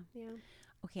advice. Yeah. Yeah.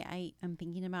 Okay, I'm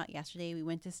thinking about yesterday. We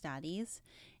went to Staddy's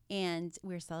and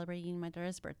we were celebrating my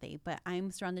daughter's birthday, but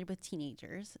I'm surrounded with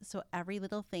teenagers. So every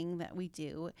little thing that we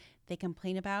do, they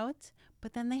complain about,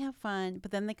 but then they have fun,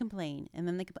 but then they complain. And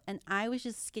then and I was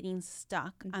just getting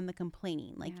stuck on the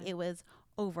complaining. Like Yeah. it was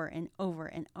over and over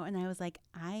and I was like,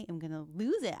 I am going to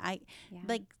lose it. Yeah.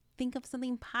 Like, think of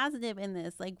something positive in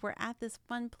this. Like, we're at this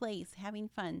fun place having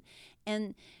fun.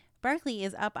 And Barkley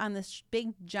is up on this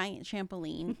big giant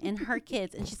trampoline and her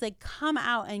kids, and she's like, come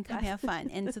out and come have fun.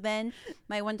 And so then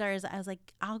my one daughter, I was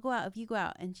like, I'll go out if you go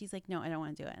out. And she's like, no, I don't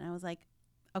want to do it. And I was like,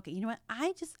 okay, you know what?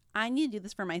 I need to do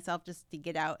this for myself just to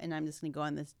get out. And I'm just going to go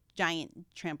on this giant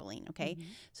trampoline. Okay.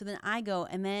 So then I go,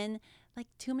 and then like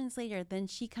 2 minutes later, then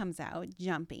she comes out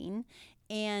jumping.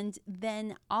 And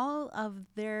then all of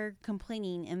their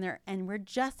complaining and we're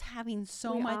just having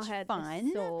so We all much had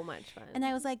fun. So much fun. And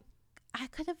I was like, I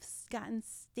could have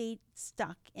stayed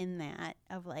stuck in that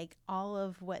of like all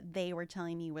of what they were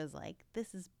telling me was like,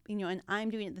 this is, and I'm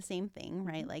doing it the same thing,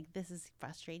 right? Like, this is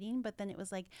frustrating. But then it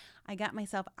was like, I got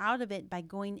myself out of it by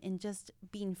going and just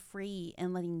being free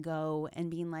and letting go and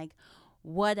being like,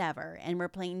 whatever. And we're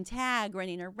playing tag,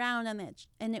 running around on that.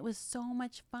 And it was so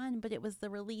much fun, but it was the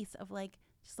release of like,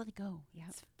 just let it go. Yep.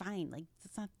 It's fine. Like,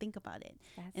 let's not think about it.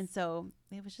 Yes. And so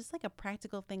it was just like a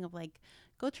practical thing of like,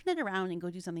 go turn it around and go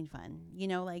do something fun,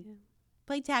 like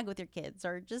play tag with your kids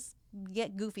or just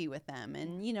get goofy with them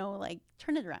and, like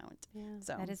turn it around. yeah.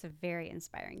 So that is a very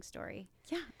inspiring story.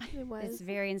 yeah, It was. It's a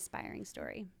very inspiring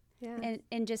story. yeah.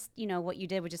 And just, what you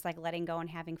did was just like letting go and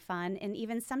having fun. And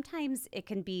even sometimes it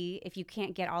can be, if you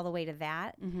can't get all the way to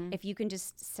that, if you can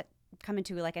just come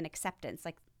into like an acceptance,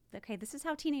 like, okay, this is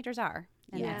how teenagers are,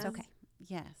 and that's Yes. okay,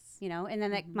 yes. and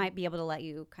then that might be able to let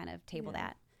you kind of table Yeah.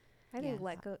 that. I think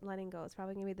Yes. letting go is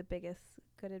probably going to be the biggest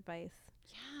good advice.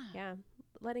 Yeah. Yeah.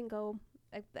 Letting go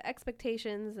the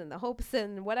expectations and the hopes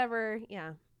and whatever.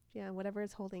 Yeah. Yeah. Whatever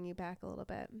is holding you back a little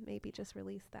bit. Maybe just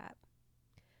release that.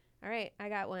 All right. I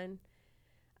got one.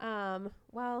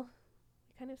 Well,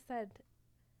 we kind of said,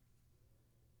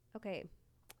 okay,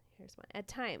 here's one. At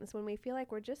times when we feel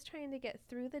like we're just trying to get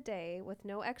through the day with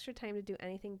no extra time to do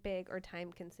anything big or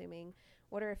time consuming,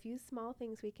 what are a few small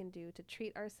things we can do to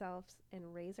treat ourselves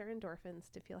and raise our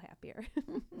endorphins to feel happier?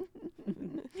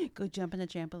 Go jump on a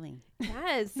trampoline.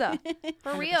 Yes. For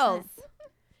 100%. reals.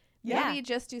 Yeah. Maybe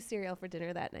just do cereal for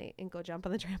dinner that night and go jump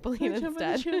on the trampoline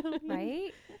instead.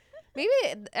 Right? Maybe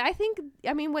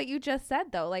I mean what you just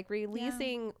said though, like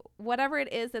releasing whatever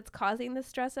it is that's causing the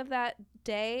stress of that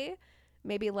day,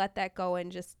 maybe let that go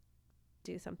and just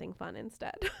do something fun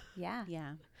instead. Yeah,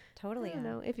 Yeah. totally. I don't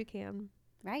know if you can.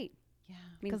 Right. Yeah.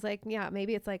 Because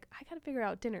maybe it's like, I got to figure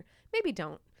out dinner. Maybe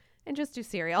don't. And just do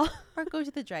cereal. Or go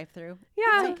to the drive-through.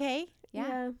 Yeah. It's okay.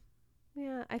 Yeah.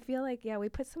 Yeah. I feel like, we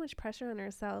put so much pressure on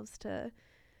ourselves to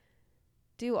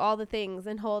do all the things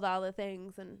and hold all the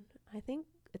things. And I think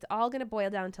it's all going to boil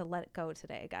down to let it go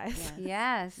today, guys. Yes.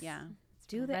 Yes. Yeah.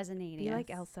 Do that. Resonating. Be like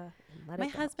Elsa and let My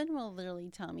it go. husband will literally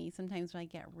tell me sometimes when I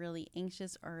get really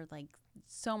anxious or like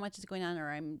so much is going on or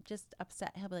I'm just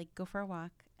upset, he'll be like, go for a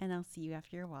walk and I'll see you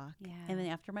after your walk. Yeah. And then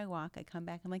after my walk, I come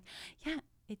back. I'm like, yeah,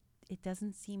 it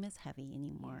doesn't seem as heavy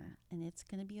anymore and it's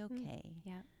going to be okay.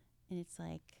 Yeah. And it's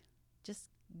like, just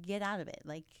get out of it.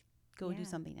 Like, go do Yeah.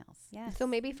 something else. Yes. So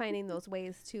maybe finding those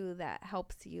ways too that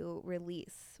helps you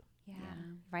release, Yeah. Yeah.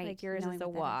 Right. like yours Knowing is a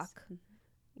what that walk,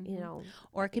 Mhm. you know.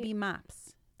 Or it could be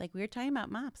mops. Like we were talking about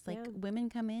mops. Like Yeah. women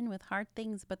come in with hard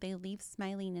things, but they leave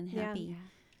smiling and Yeah. happy. Yeah.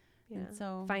 Yeah. And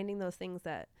so, Finding those things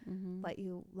that mhm. let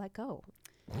you let go.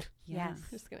 Yeah. Yes.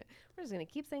 We're just gonna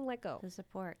keep saying let go. The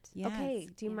support. Yes. Okay,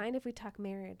 do you Yeah. mind if we talk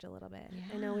marriage a little bit?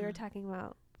 I know we were Yeah. talking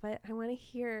about, but I want to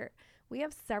hear. We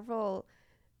have several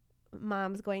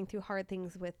moms going through hard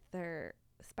things with their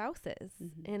spouses,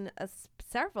 Mhm. and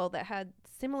several that had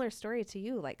similar story to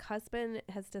you. Like husband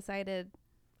has decided,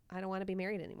 I don't want to be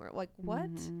married anymore. Like what?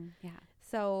 Mhm. Yeah.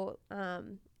 So,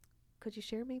 could you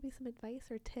share maybe some advice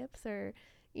or tips, or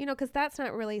because that's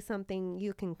not really something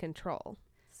you can control.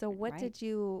 So, what Right.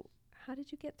 how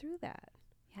did you get through that?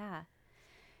 Yeah.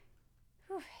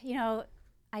 Whew.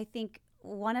 I think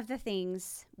one of the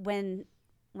things when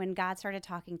God started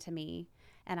talking to me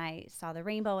and I saw the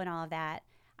rainbow and all of that,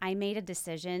 I made a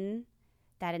decision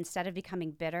that instead of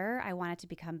becoming bitter, I wanted to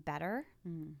become better.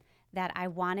 Mhm. That I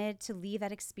wanted to leave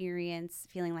that experience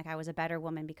feeling like I was a better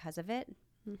woman because of it.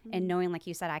 Mm-hmm. And knowing, like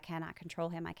you said, I cannot control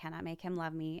him. I cannot make him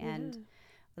love me. And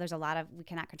there's a lot of, we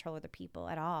cannot control other people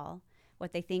at all,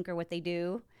 what they think or what they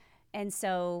do. And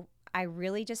so I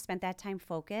really just spent that time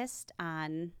focused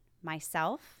on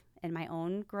myself and my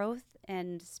own growth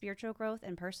and spiritual growth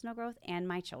and personal growth and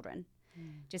my children,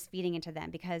 just feeding into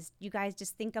them. Because you guys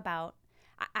just think about,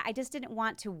 I just didn't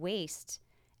want to waste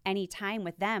any time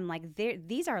with them. Like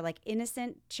these are like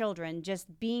innocent children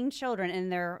just being children,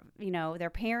 and their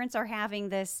parents are having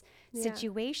this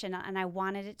situation, and I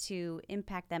wanted it to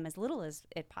impact them as little as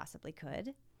it possibly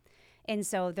could. And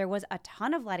so there was a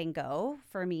ton of letting go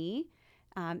for me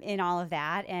in all of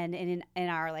that, and in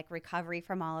our like recovery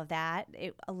from all of that.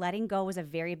 Letting go was a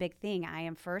very big thing. I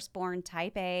am firstborn,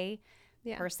 type A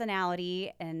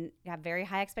personality, and have very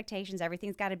high expectations.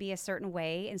 Everything's got to be a certain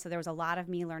way. And so there was a lot of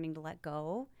me learning to let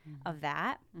go of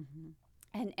that.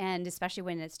 And especially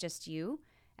when it's just you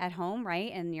at home,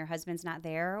 right? And your husband's not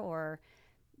there, or,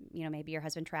 maybe your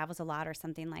husband travels a lot or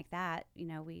something like that.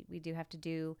 We do have to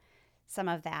do some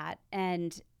of that.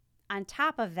 And on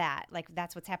top of that, like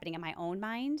that's what's happening in my own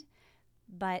mind.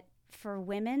 But for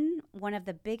women, one of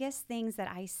the biggest things that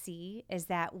I see is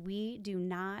that we do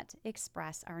not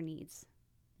express our needs.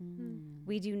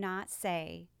 We do not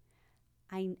say,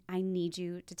 I need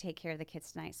you to take care of the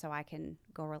kids tonight so I can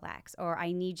go relax. Or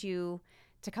I need you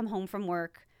to come home from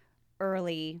work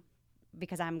early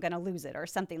because I'm going to lose it, or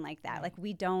something like that. Like,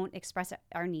 we don't express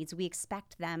our needs. We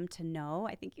expect them to know.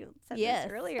 I think you said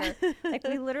this earlier. Like,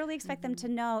 we literally expect them to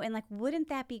know. And like, wouldn't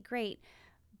that be great?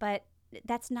 But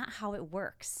that's not how it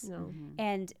works. No.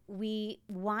 And we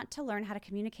want to learn how to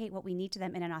communicate what we need to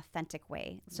them in an authentic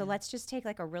way. So let's just take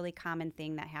like a really common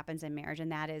thing that happens in marriage,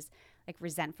 and that is like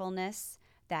resentfulness,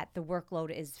 that the workload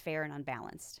is unfair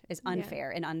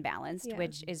and unbalanced,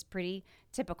 which is pretty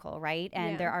typical, right?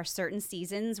 And there are certain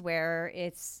seasons where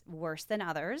it's worse than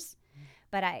others.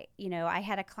 But I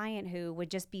had a client who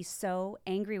would just be so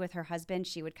angry with her husband.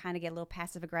 She would kind of get a little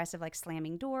passive aggressive, like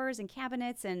slamming doors and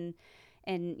cabinets and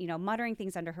muttering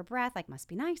things under her breath, like, must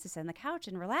be nice to sit on the couch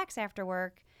and relax after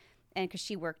work. And because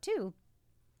she worked too.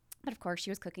 But of course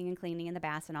she was cooking and cleaning in the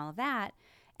bath and all of that.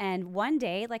 And one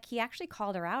day, like, he actually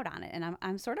called her out on it. And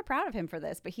I'm sort of proud of him for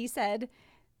this. But he said,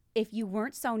 if you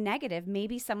weren't so negative,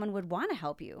 maybe someone would want to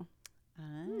help you.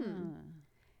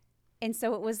 And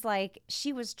so it was like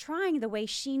she was trying the way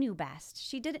she knew best.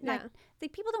 She didn't like,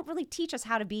 people don't really teach us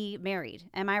how to be married.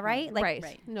 Am I right? Like,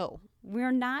 Right. No.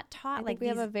 We're not taught. I think we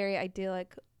have a very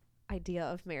idyllic idea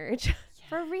of marriage.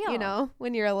 For real.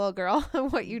 When you're a little girl,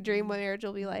 what you dream what marriage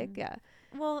will be like. Yeah.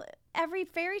 Well, every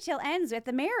fairy tale ends at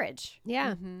the marriage.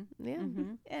 Yeah. Yeah.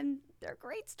 And they're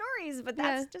great stories, but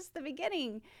that's just the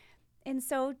beginning. And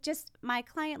so just my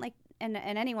client, like, and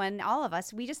anyone, all of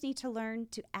us, we just need to learn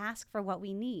to ask for what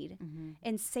we need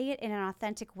and say it in an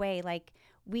authentic way. Like,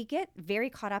 we get very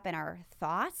caught up in our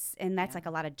thoughts, and that's like a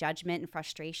lot of judgment and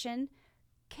frustration.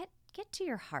 Get to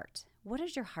your heart. What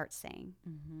is your heart saying?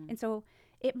 And so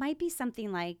it might be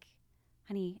something like,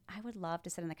 honey, I would love to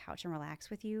sit on the couch and relax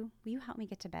with you. Will you help me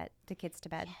get the kids to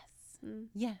bed?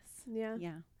 Yes. Yeah.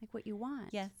 Yeah. Like what you want.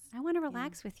 Yes. I want to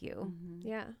relax with you.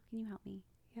 Yeah. Can you help me?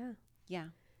 Yeah. Yeah.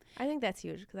 I think that's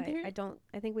huge, because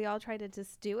I think we all try to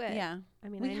just do it. Yeah. I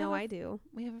mean, I know I do.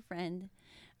 We have a friend,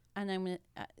 and I'm going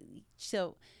to,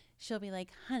 she'll be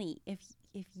like, honey, if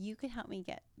you could help me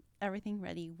get everything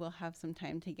ready, we'll have some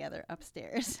time together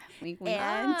upstairs. Wink, wink.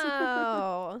 And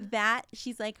that,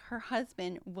 she's like, her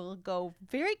husband will go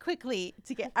very quickly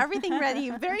to get everything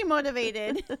ready, very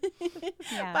motivated.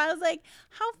 But I was like,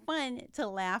 how fun to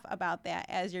laugh about that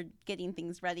as you're getting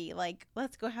things ready. Like,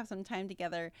 let's go have some time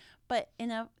together. But in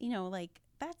a, like,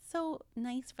 that's so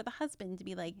nice for the husband to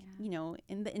be like,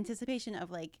 in the anticipation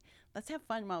of like, let's have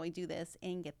fun while we do this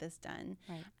and get this done.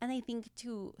 Right. And I think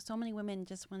too, so many women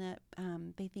just want to,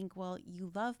 they think, well,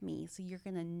 you love me, so you're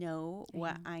going to know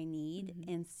what I need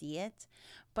and see it.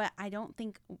 But I don't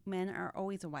think men are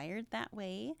always wired that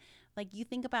way. Like, you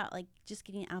think about like just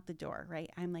getting out the door, right?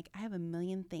 I'm like, I have a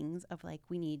million things of like,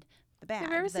 we need the bag.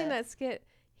 Have you ever seen that skit?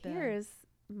 Here's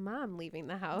mom leaving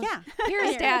the house. Yeah.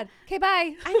 Here's dad. Okay,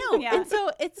 bye. I know. And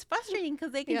so it's frustrating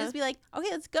because they can just be like, okay,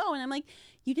 let's go. And I'm like,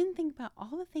 you didn't think about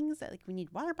all the things that, like, we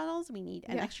need water bottles, we need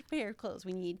an extra pair of clothes,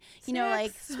 we need,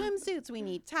 like swimsuits, we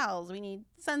need towels, we need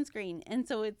sunscreen. And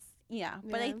so it's,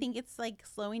 but I think it's like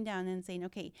slowing down and saying,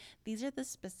 okay, these are the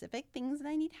specific things that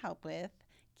I need help with.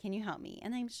 Can you help me?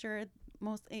 And I'm sure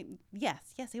yes,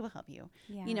 they will help you.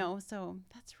 So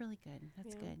that's really good.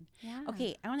 That's good. Yeah.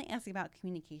 Okay, I want to ask you about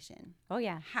communication. Oh,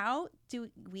 yeah. How do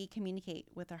we communicate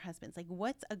with our husbands? Like,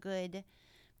 what's a good,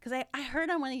 because I heard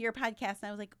on one of your podcasts and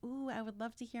I was like, ooh, I would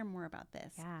love to hear more about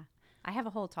this. Yeah. I have a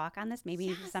whole talk on this.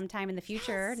 Maybe sometime in the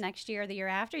future, next year or the year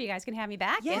after, you guys can have me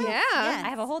back. Yes. And Yeah. I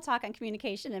have a whole talk on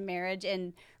communication and marriage.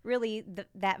 And really,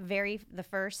 the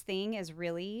first thing is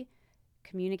really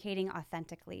communicating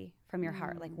authentically from your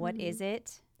heart. Like, what is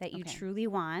it that you Okay. truly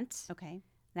want? Okay.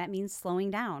 That means slowing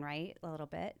down, right? A little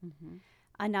bit. Mm-hmm.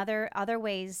 Other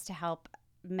ways to help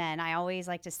men, I always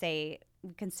like to say,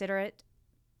 consider it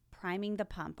priming the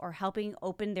pump or helping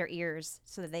open their ears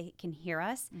so that they can hear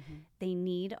us. Mm-hmm. They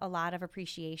need a lot of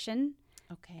appreciation.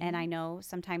 Okay. And I know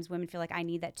sometimes women feel like I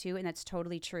need that too, and that's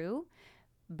totally true.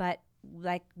 But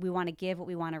like we want to give what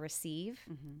we want to receive,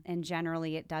 and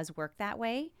generally it does work that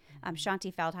way.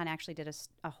 Shanti Feldhahn actually did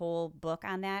a whole book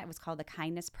on that. It was called The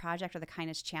Kindness Project or The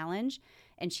Kindness Challenge,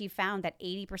 and she found that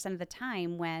 80% of the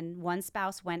time when one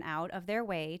spouse went out of their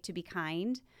way to be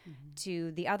kind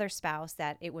to the other spouse,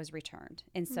 that it was returned.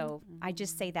 And so I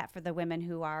just say that for the women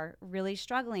who are really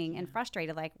struggling and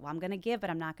frustrated, like, well, I'm going to give, but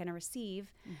I'm not going to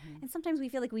receive. And sometimes we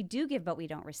feel like we do give, but we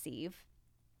don't receive.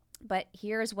 But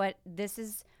here's what this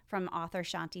is from author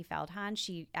Shanti Feldhahn.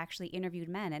 She actually interviewed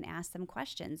men and asked them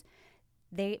questions.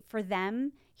 For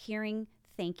them, hearing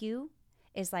thank you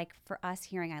is like for us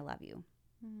hearing I love you.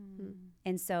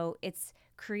 And so it's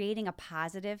creating a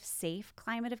positive, safe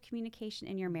climate of communication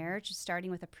in your marriage,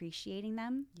 starting with appreciating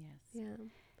them. Yes. Yeah.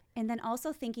 And then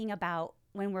also thinking about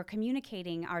when we're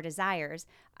communicating our desires.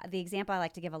 The example I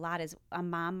like to give a lot is a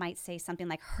mom might say something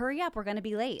like, hurry up, we're going to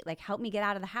be late. Like, help me get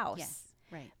out of the house. Yes.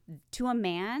 Right. To a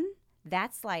man,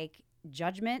 that's like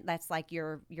judgment. That's like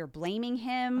you're blaming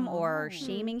him or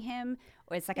shaming him.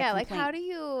 Or it's like a Like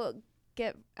complaint.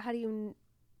 how do you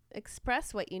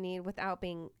express what you need without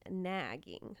being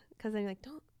nagging? Because I'm like,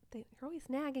 you're always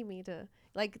nagging me to,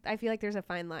 like, I feel like there's a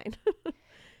fine line.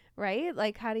 Right?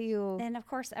 Like, how do you? And of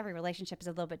course, every relationship is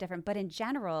a little bit different. But in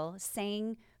general,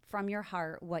 saying from your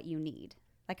heart what you need.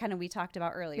 Like kind of we talked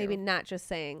about earlier. Maybe not just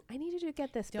saying, I need you to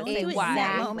get this, Don't but do say it in why.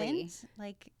 that Exactly. moment.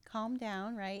 Like, calm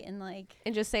down, right? And like,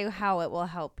 And just say how it will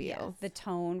help you. Yes. the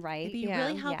tone, right? it'd be Yeah.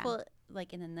 really Yeah. helpful,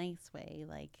 like in a nice way.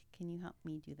 Like, can you help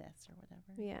me do this or whatever?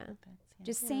 Yeah. That's,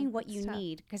 Just Yeah, saying what it's you tough.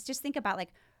 need. Because just think about like,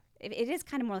 it is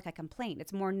kind of more like a complaint.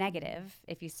 It's more negative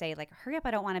if you say like, hurry up,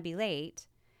 I don't want to be late.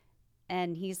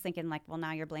 And he's thinking like, well,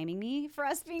 now you're blaming me for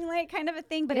us being late, kind of a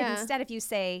thing. But Yeah. instead, if you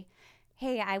say,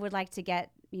 hey, I would like to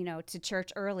get, to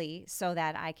church early so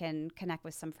that I can connect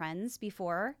with some friends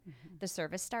before the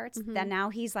service starts, then now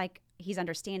he's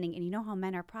understanding. And you know how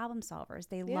men are problem solvers.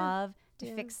 They Yeah. love to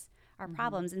Yeah. fix our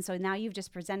problems. And so now you've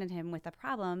just presented him with a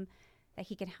problem that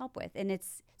he can help with. And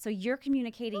so you're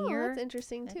communicating Oh, your, that's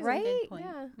interesting too. That's a Right? good point.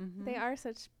 Yeah. Mhm. They are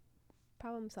such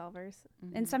problem solvers.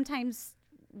 and sometimes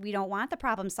we don't want the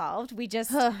problem solved. We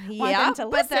just Yeah, want them to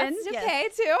but listen. that's okay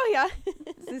too. Yeah.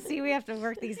 So see, we have to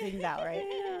work these things out, right?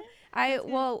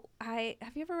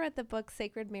 Have you ever read the book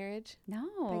Sacred Marriage?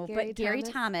 No, Gary but Gary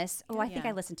Thomas? Thomas. Oh, I think Yeah.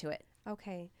 I listened to it.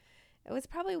 Okay. It was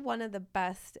probably one of the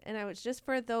best. And I was just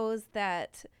for those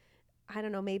that, I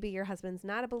don't know, maybe your husband's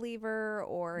not a believer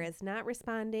or is not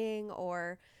responding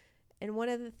and one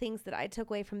of the things that I took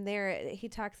away from there, he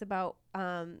talks about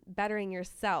bettering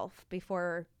yourself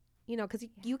before, because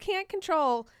you can't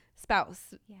control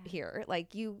spouse Yeah. here.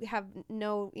 Like you have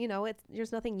no,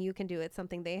 there's nothing you can do. It's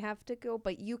something they have to go,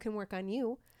 but you can work on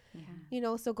you,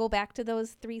 so go back to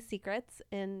those 3 secrets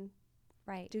and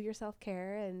Right. do your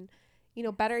self-care and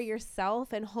better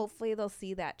yourself, and hopefully they'll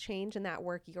see that change and that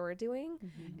work you're doing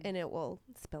and it will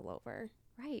spill over.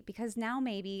 Right. Because now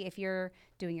maybe if you're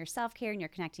doing your self-care and you're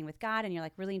connecting with God and you're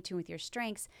like really in tune with your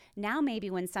strengths, now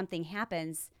maybe when something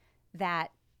happens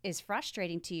that is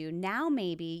frustrating to you, now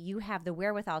maybe you have the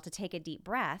wherewithal to take a deep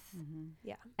breath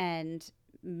Yeah. and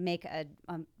make a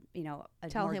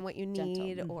Tell more him what you gentle-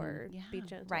 need or Yeah. be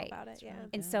gentle Right. about it. That's Yeah. really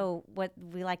And so what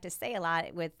we like to say a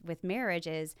lot with marriage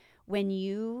is when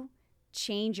you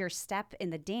change your step in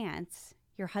the dance,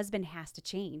 your husband has to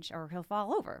change or he'll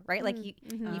fall over, right? Like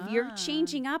if you're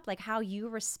changing up like how you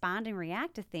respond and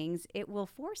react to things, it will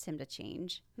force him to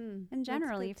change. And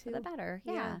generally for the better.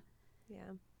 Yeah. Yeah.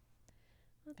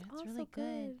 That's also really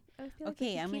good. I feel like we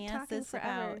Okay, could I'm keep going to ask talking this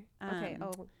forever. about, Okay.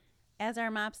 Oh. as our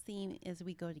MOPS theme is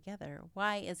we go together,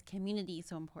 why is community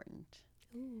so important?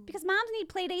 Because moms need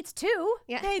play dates too.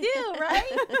 Yeah. They do,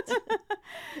 right?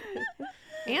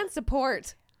 And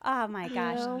support. Oh my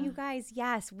gosh. know? You guys,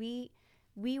 yes, we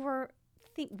were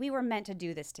meant to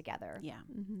do this together. Yeah.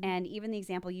 And even the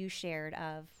example you shared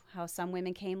of how some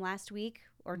women came last week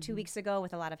or 2 weeks ago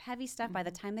with a lot of heavy stuff, by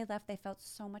the time they left, they felt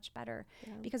so much better.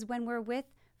 Yeah. Because when we're with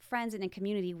friends and in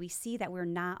community, we see that we're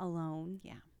not alone.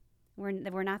 Yeah.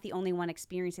 We're not the only one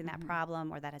experiencing that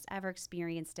problem or that has ever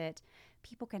experienced it.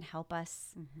 People can help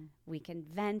us. We can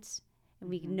vent. And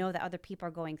we know that other people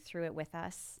are going through it with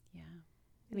us. Yeah.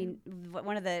 I mean,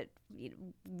 one of the,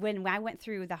 when I went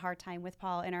through the hard time with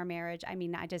Paul in our marriage, I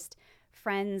mean,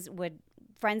 friends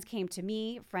came to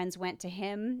me, friends went to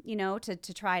him,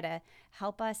 to try to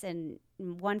help us. And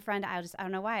one friend, I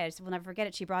don't know why, I just will never forget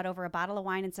it. She brought over a bottle of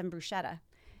wine and some bruschetta.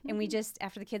 And we just,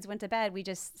 after the kids went to bed, we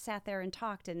just sat there and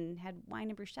talked and had wine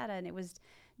and bruschetta. And it was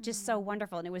just so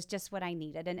wonderful. And it was just what I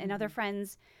needed. And other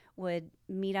friends would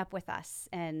meet up with us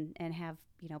and have,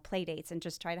 play dates and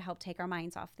just try to help take our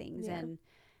minds off things. Yeah. And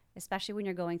especially when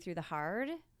you're going through the hard,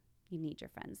 you need your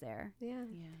friends there. Yeah.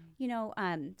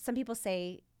 Some people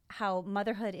say how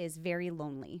motherhood is very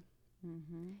lonely.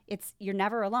 Mm-hmm. You're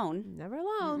never alone. Never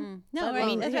alone. No, But I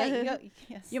mean, lonely. that's right.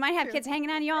 Yes. You might have kids hanging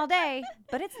on you all day,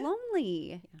 but it's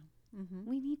lonely. Mm-hmm.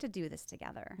 We need to do this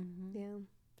together Mm-hmm. Yeah.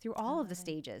 through all of the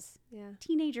stages. Yeah.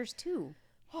 Teenagers too.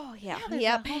 Oh yeah. there's a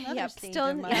Yep. whole nother Yep. stage Still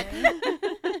of in. mothering.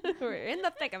 We're in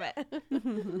the thick of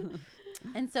it.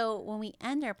 And so when we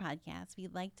end our podcast,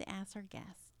 we'd like to ask our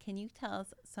guests, can you tell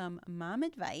us some mom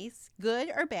advice, good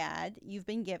or bad, you've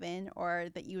been given or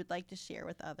that you would like to share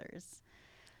with others?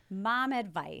 Mom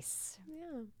advice.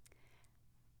 Yeah.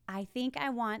 I think I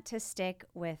want to stick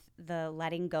with the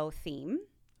letting go theme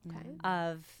Okay.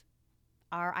 of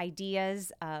our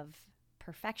ideas of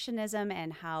perfectionism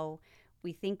and how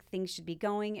we think things should be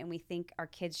going and we think our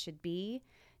kids should be.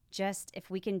 Just if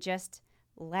we can just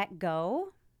let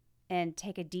go and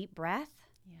take a deep breath.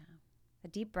 Yeah. A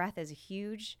deep breath is a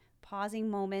huge pausing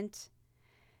moment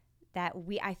that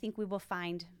I think we will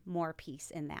find more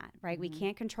peace in that, right? We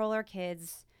can't control our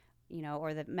kids,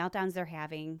 or the meltdowns they're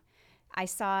having. I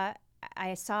saw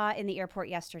in the airport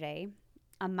yesterday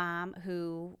a mom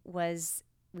who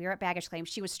we were at baggage claim.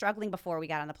 She was struggling before we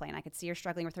got on the plane. I could see her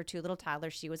struggling with her 2 little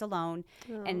toddlers. She was alone.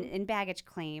 And in baggage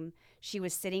claim, she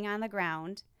was sitting on the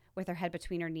ground with her head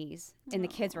between her knees. And the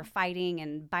kids were fighting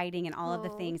and biting and all of the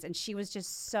things. And she was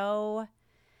just so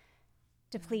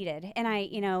depleted. And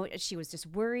she was just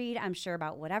worried, I'm sure,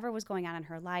 about whatever was going on in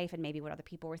her life and maybe what other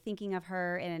people were thinking of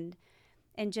her. And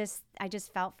I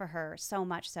just felt for her so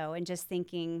much so. And just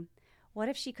thinking, what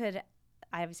if she could,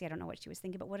 obviously I don't know what she was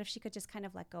thinking, but what if she could just kind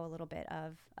of let go a little bit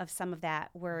of some of that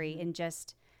worry and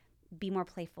just be more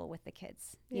playful with the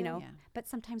kids, you know? Yeah. But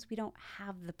sometimes we don't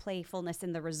have the playfulness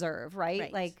in the reserve,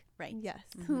 right? Like, right. Yes.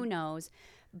 who knows?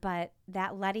 But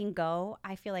that letting go,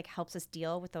 I feel like helps us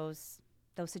deal with those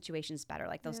situations better,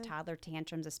 like those toddler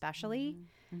tantrums especially.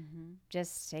 Mm-hmm.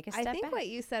 Just take a step I think back. what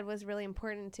you said was really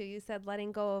important too. You said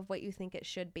letting go of what you think it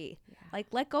should be. Like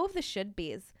let go of the should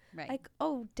be's. Right. Like,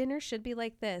 oh, dinner should be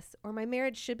like this, or my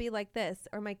marriage should be like this,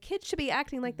 or my kids should be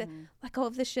acting like that. Let go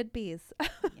of the should be's. Yeah.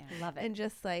 Love it. And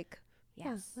just like,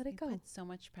 Yes. let it go. We put so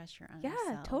much pressure on Yeah,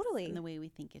 ourselves totally. in the way we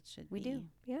think it should We be. do.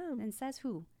 Yeah. And says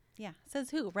who? Yeah. Says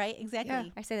who, right?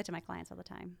 Exactly. I say that to my clients all the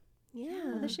time. Yeah.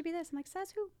 Well, this should be this. I'm like,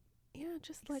 says who? Yeah.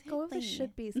 Just let go of the Exactly.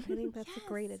 should be's. I think that's a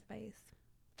great Yes. advice.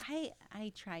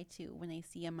 I try to, when I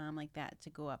see a mom like that, to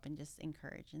go up and just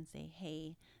encourage and say,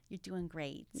 hey, you're doing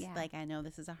great. Yeah. Like, I know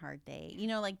this is a hard day.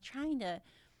 Like trying to,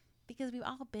 because we've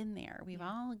all been there. We've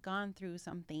all gone through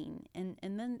something. And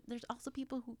then there's also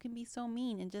people who can be so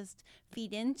mean and just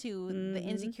feed into the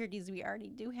insecurities we already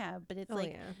do have. But it's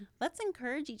let's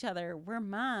encourage each other. We're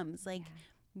moms. Like,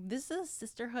 this is a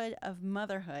sisterhood of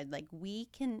motherhood. Like, we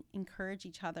can encourage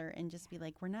each other and just be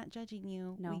like, we're not judging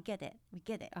you. No. We get it.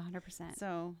 100%.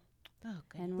 So, oh,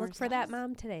 good. And we're Look for that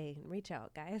mom today. Reach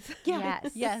out, guys.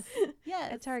 Yes. Yes.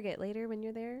 Yes. At Target later when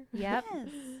you're there. Yep. Yes.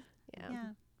 Yeah. Yeah.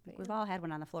 We've all had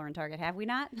one on the floor in Target, have we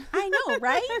not? I know,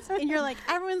 right? And you're like,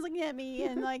 everyone's looking at me,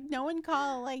 and like, no one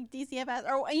call like DCFS,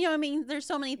 or what I mean? There's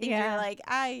so many things. Yeah. You're like,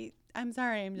 I'm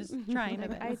sorry, I'm just trying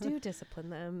to. I do discipline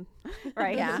them.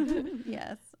 Right. Yeah.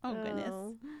 Yes. Oh goodness.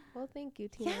 Oh. Well, thank you,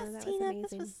 Tina. Yes, that Tina, was amazing.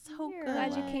 this was so You're good.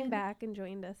 Glad you came back and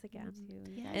joined us again.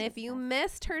 Yeah. And if you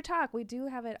missed her talk, we do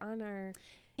have it on our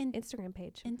And- Instagram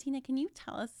page. And Tina, can you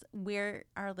tell us where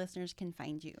our listeners can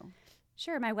find you?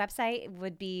 Sure. My website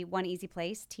would be one easy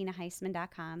place,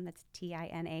 tinaheisman.com. That's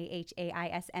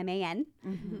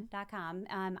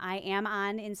TinaHaisman.com. I am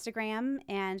on Instagram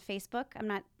and Facebook. I'm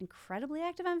not incredibly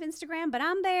active on Instagram, but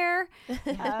I'm there.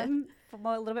 A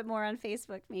little bit more on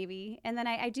Facebook, maybe. And then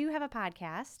I do have a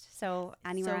podcast. So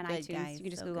anywhere So on good, iTunes, guys. you can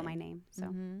just So Google good. my name.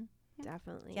 So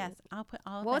Definitely. Yes, I'll put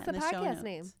all of What was that the in the show podcast notes.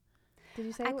 name? Did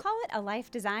you say? I call it A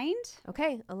Life Designed.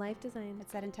 Okay, A Life Design.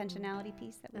 It's that intentionality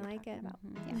piece that we I were like talking it. about.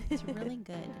 Yeah, it's really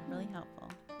good, really helpful.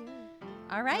 Yeah.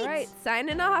 All right. All right,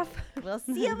 signing off. We'll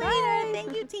see you later.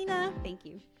 Thank you, Tina. Thank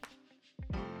you.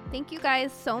 Thank you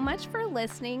guys so much for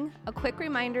listening. A quick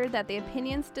reminder that the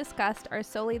opinions discussed are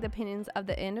solely the opinions of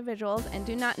the individuals and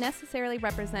do not necessarily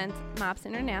represent MOPS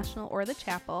International or the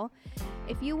Chapel.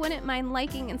 If you wouldn't mind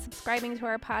liking and subscribing to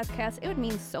our podcast, it would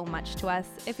mean so much to us.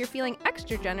 If you're feeling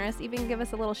extra generous, even give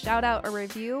us a little shout out or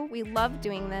review. We love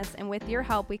doing this, and with your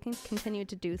help, we can continue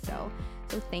to do so.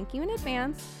 So thank you in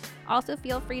advance. Also,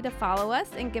 feel free to follow us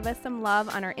and give us some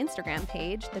love on our Instagram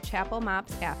page, The Chapel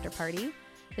Mops After Party.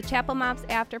 The Chapel Mops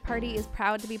After Party is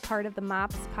proud to be part of the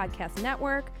Mops Podcast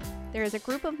Network. There is a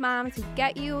group of moms who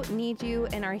get you, need you,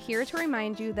 and are here to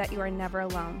remind you that you are never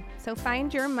alone. So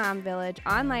find your mom village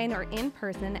online or in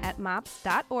person at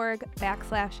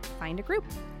mops.org/find a group.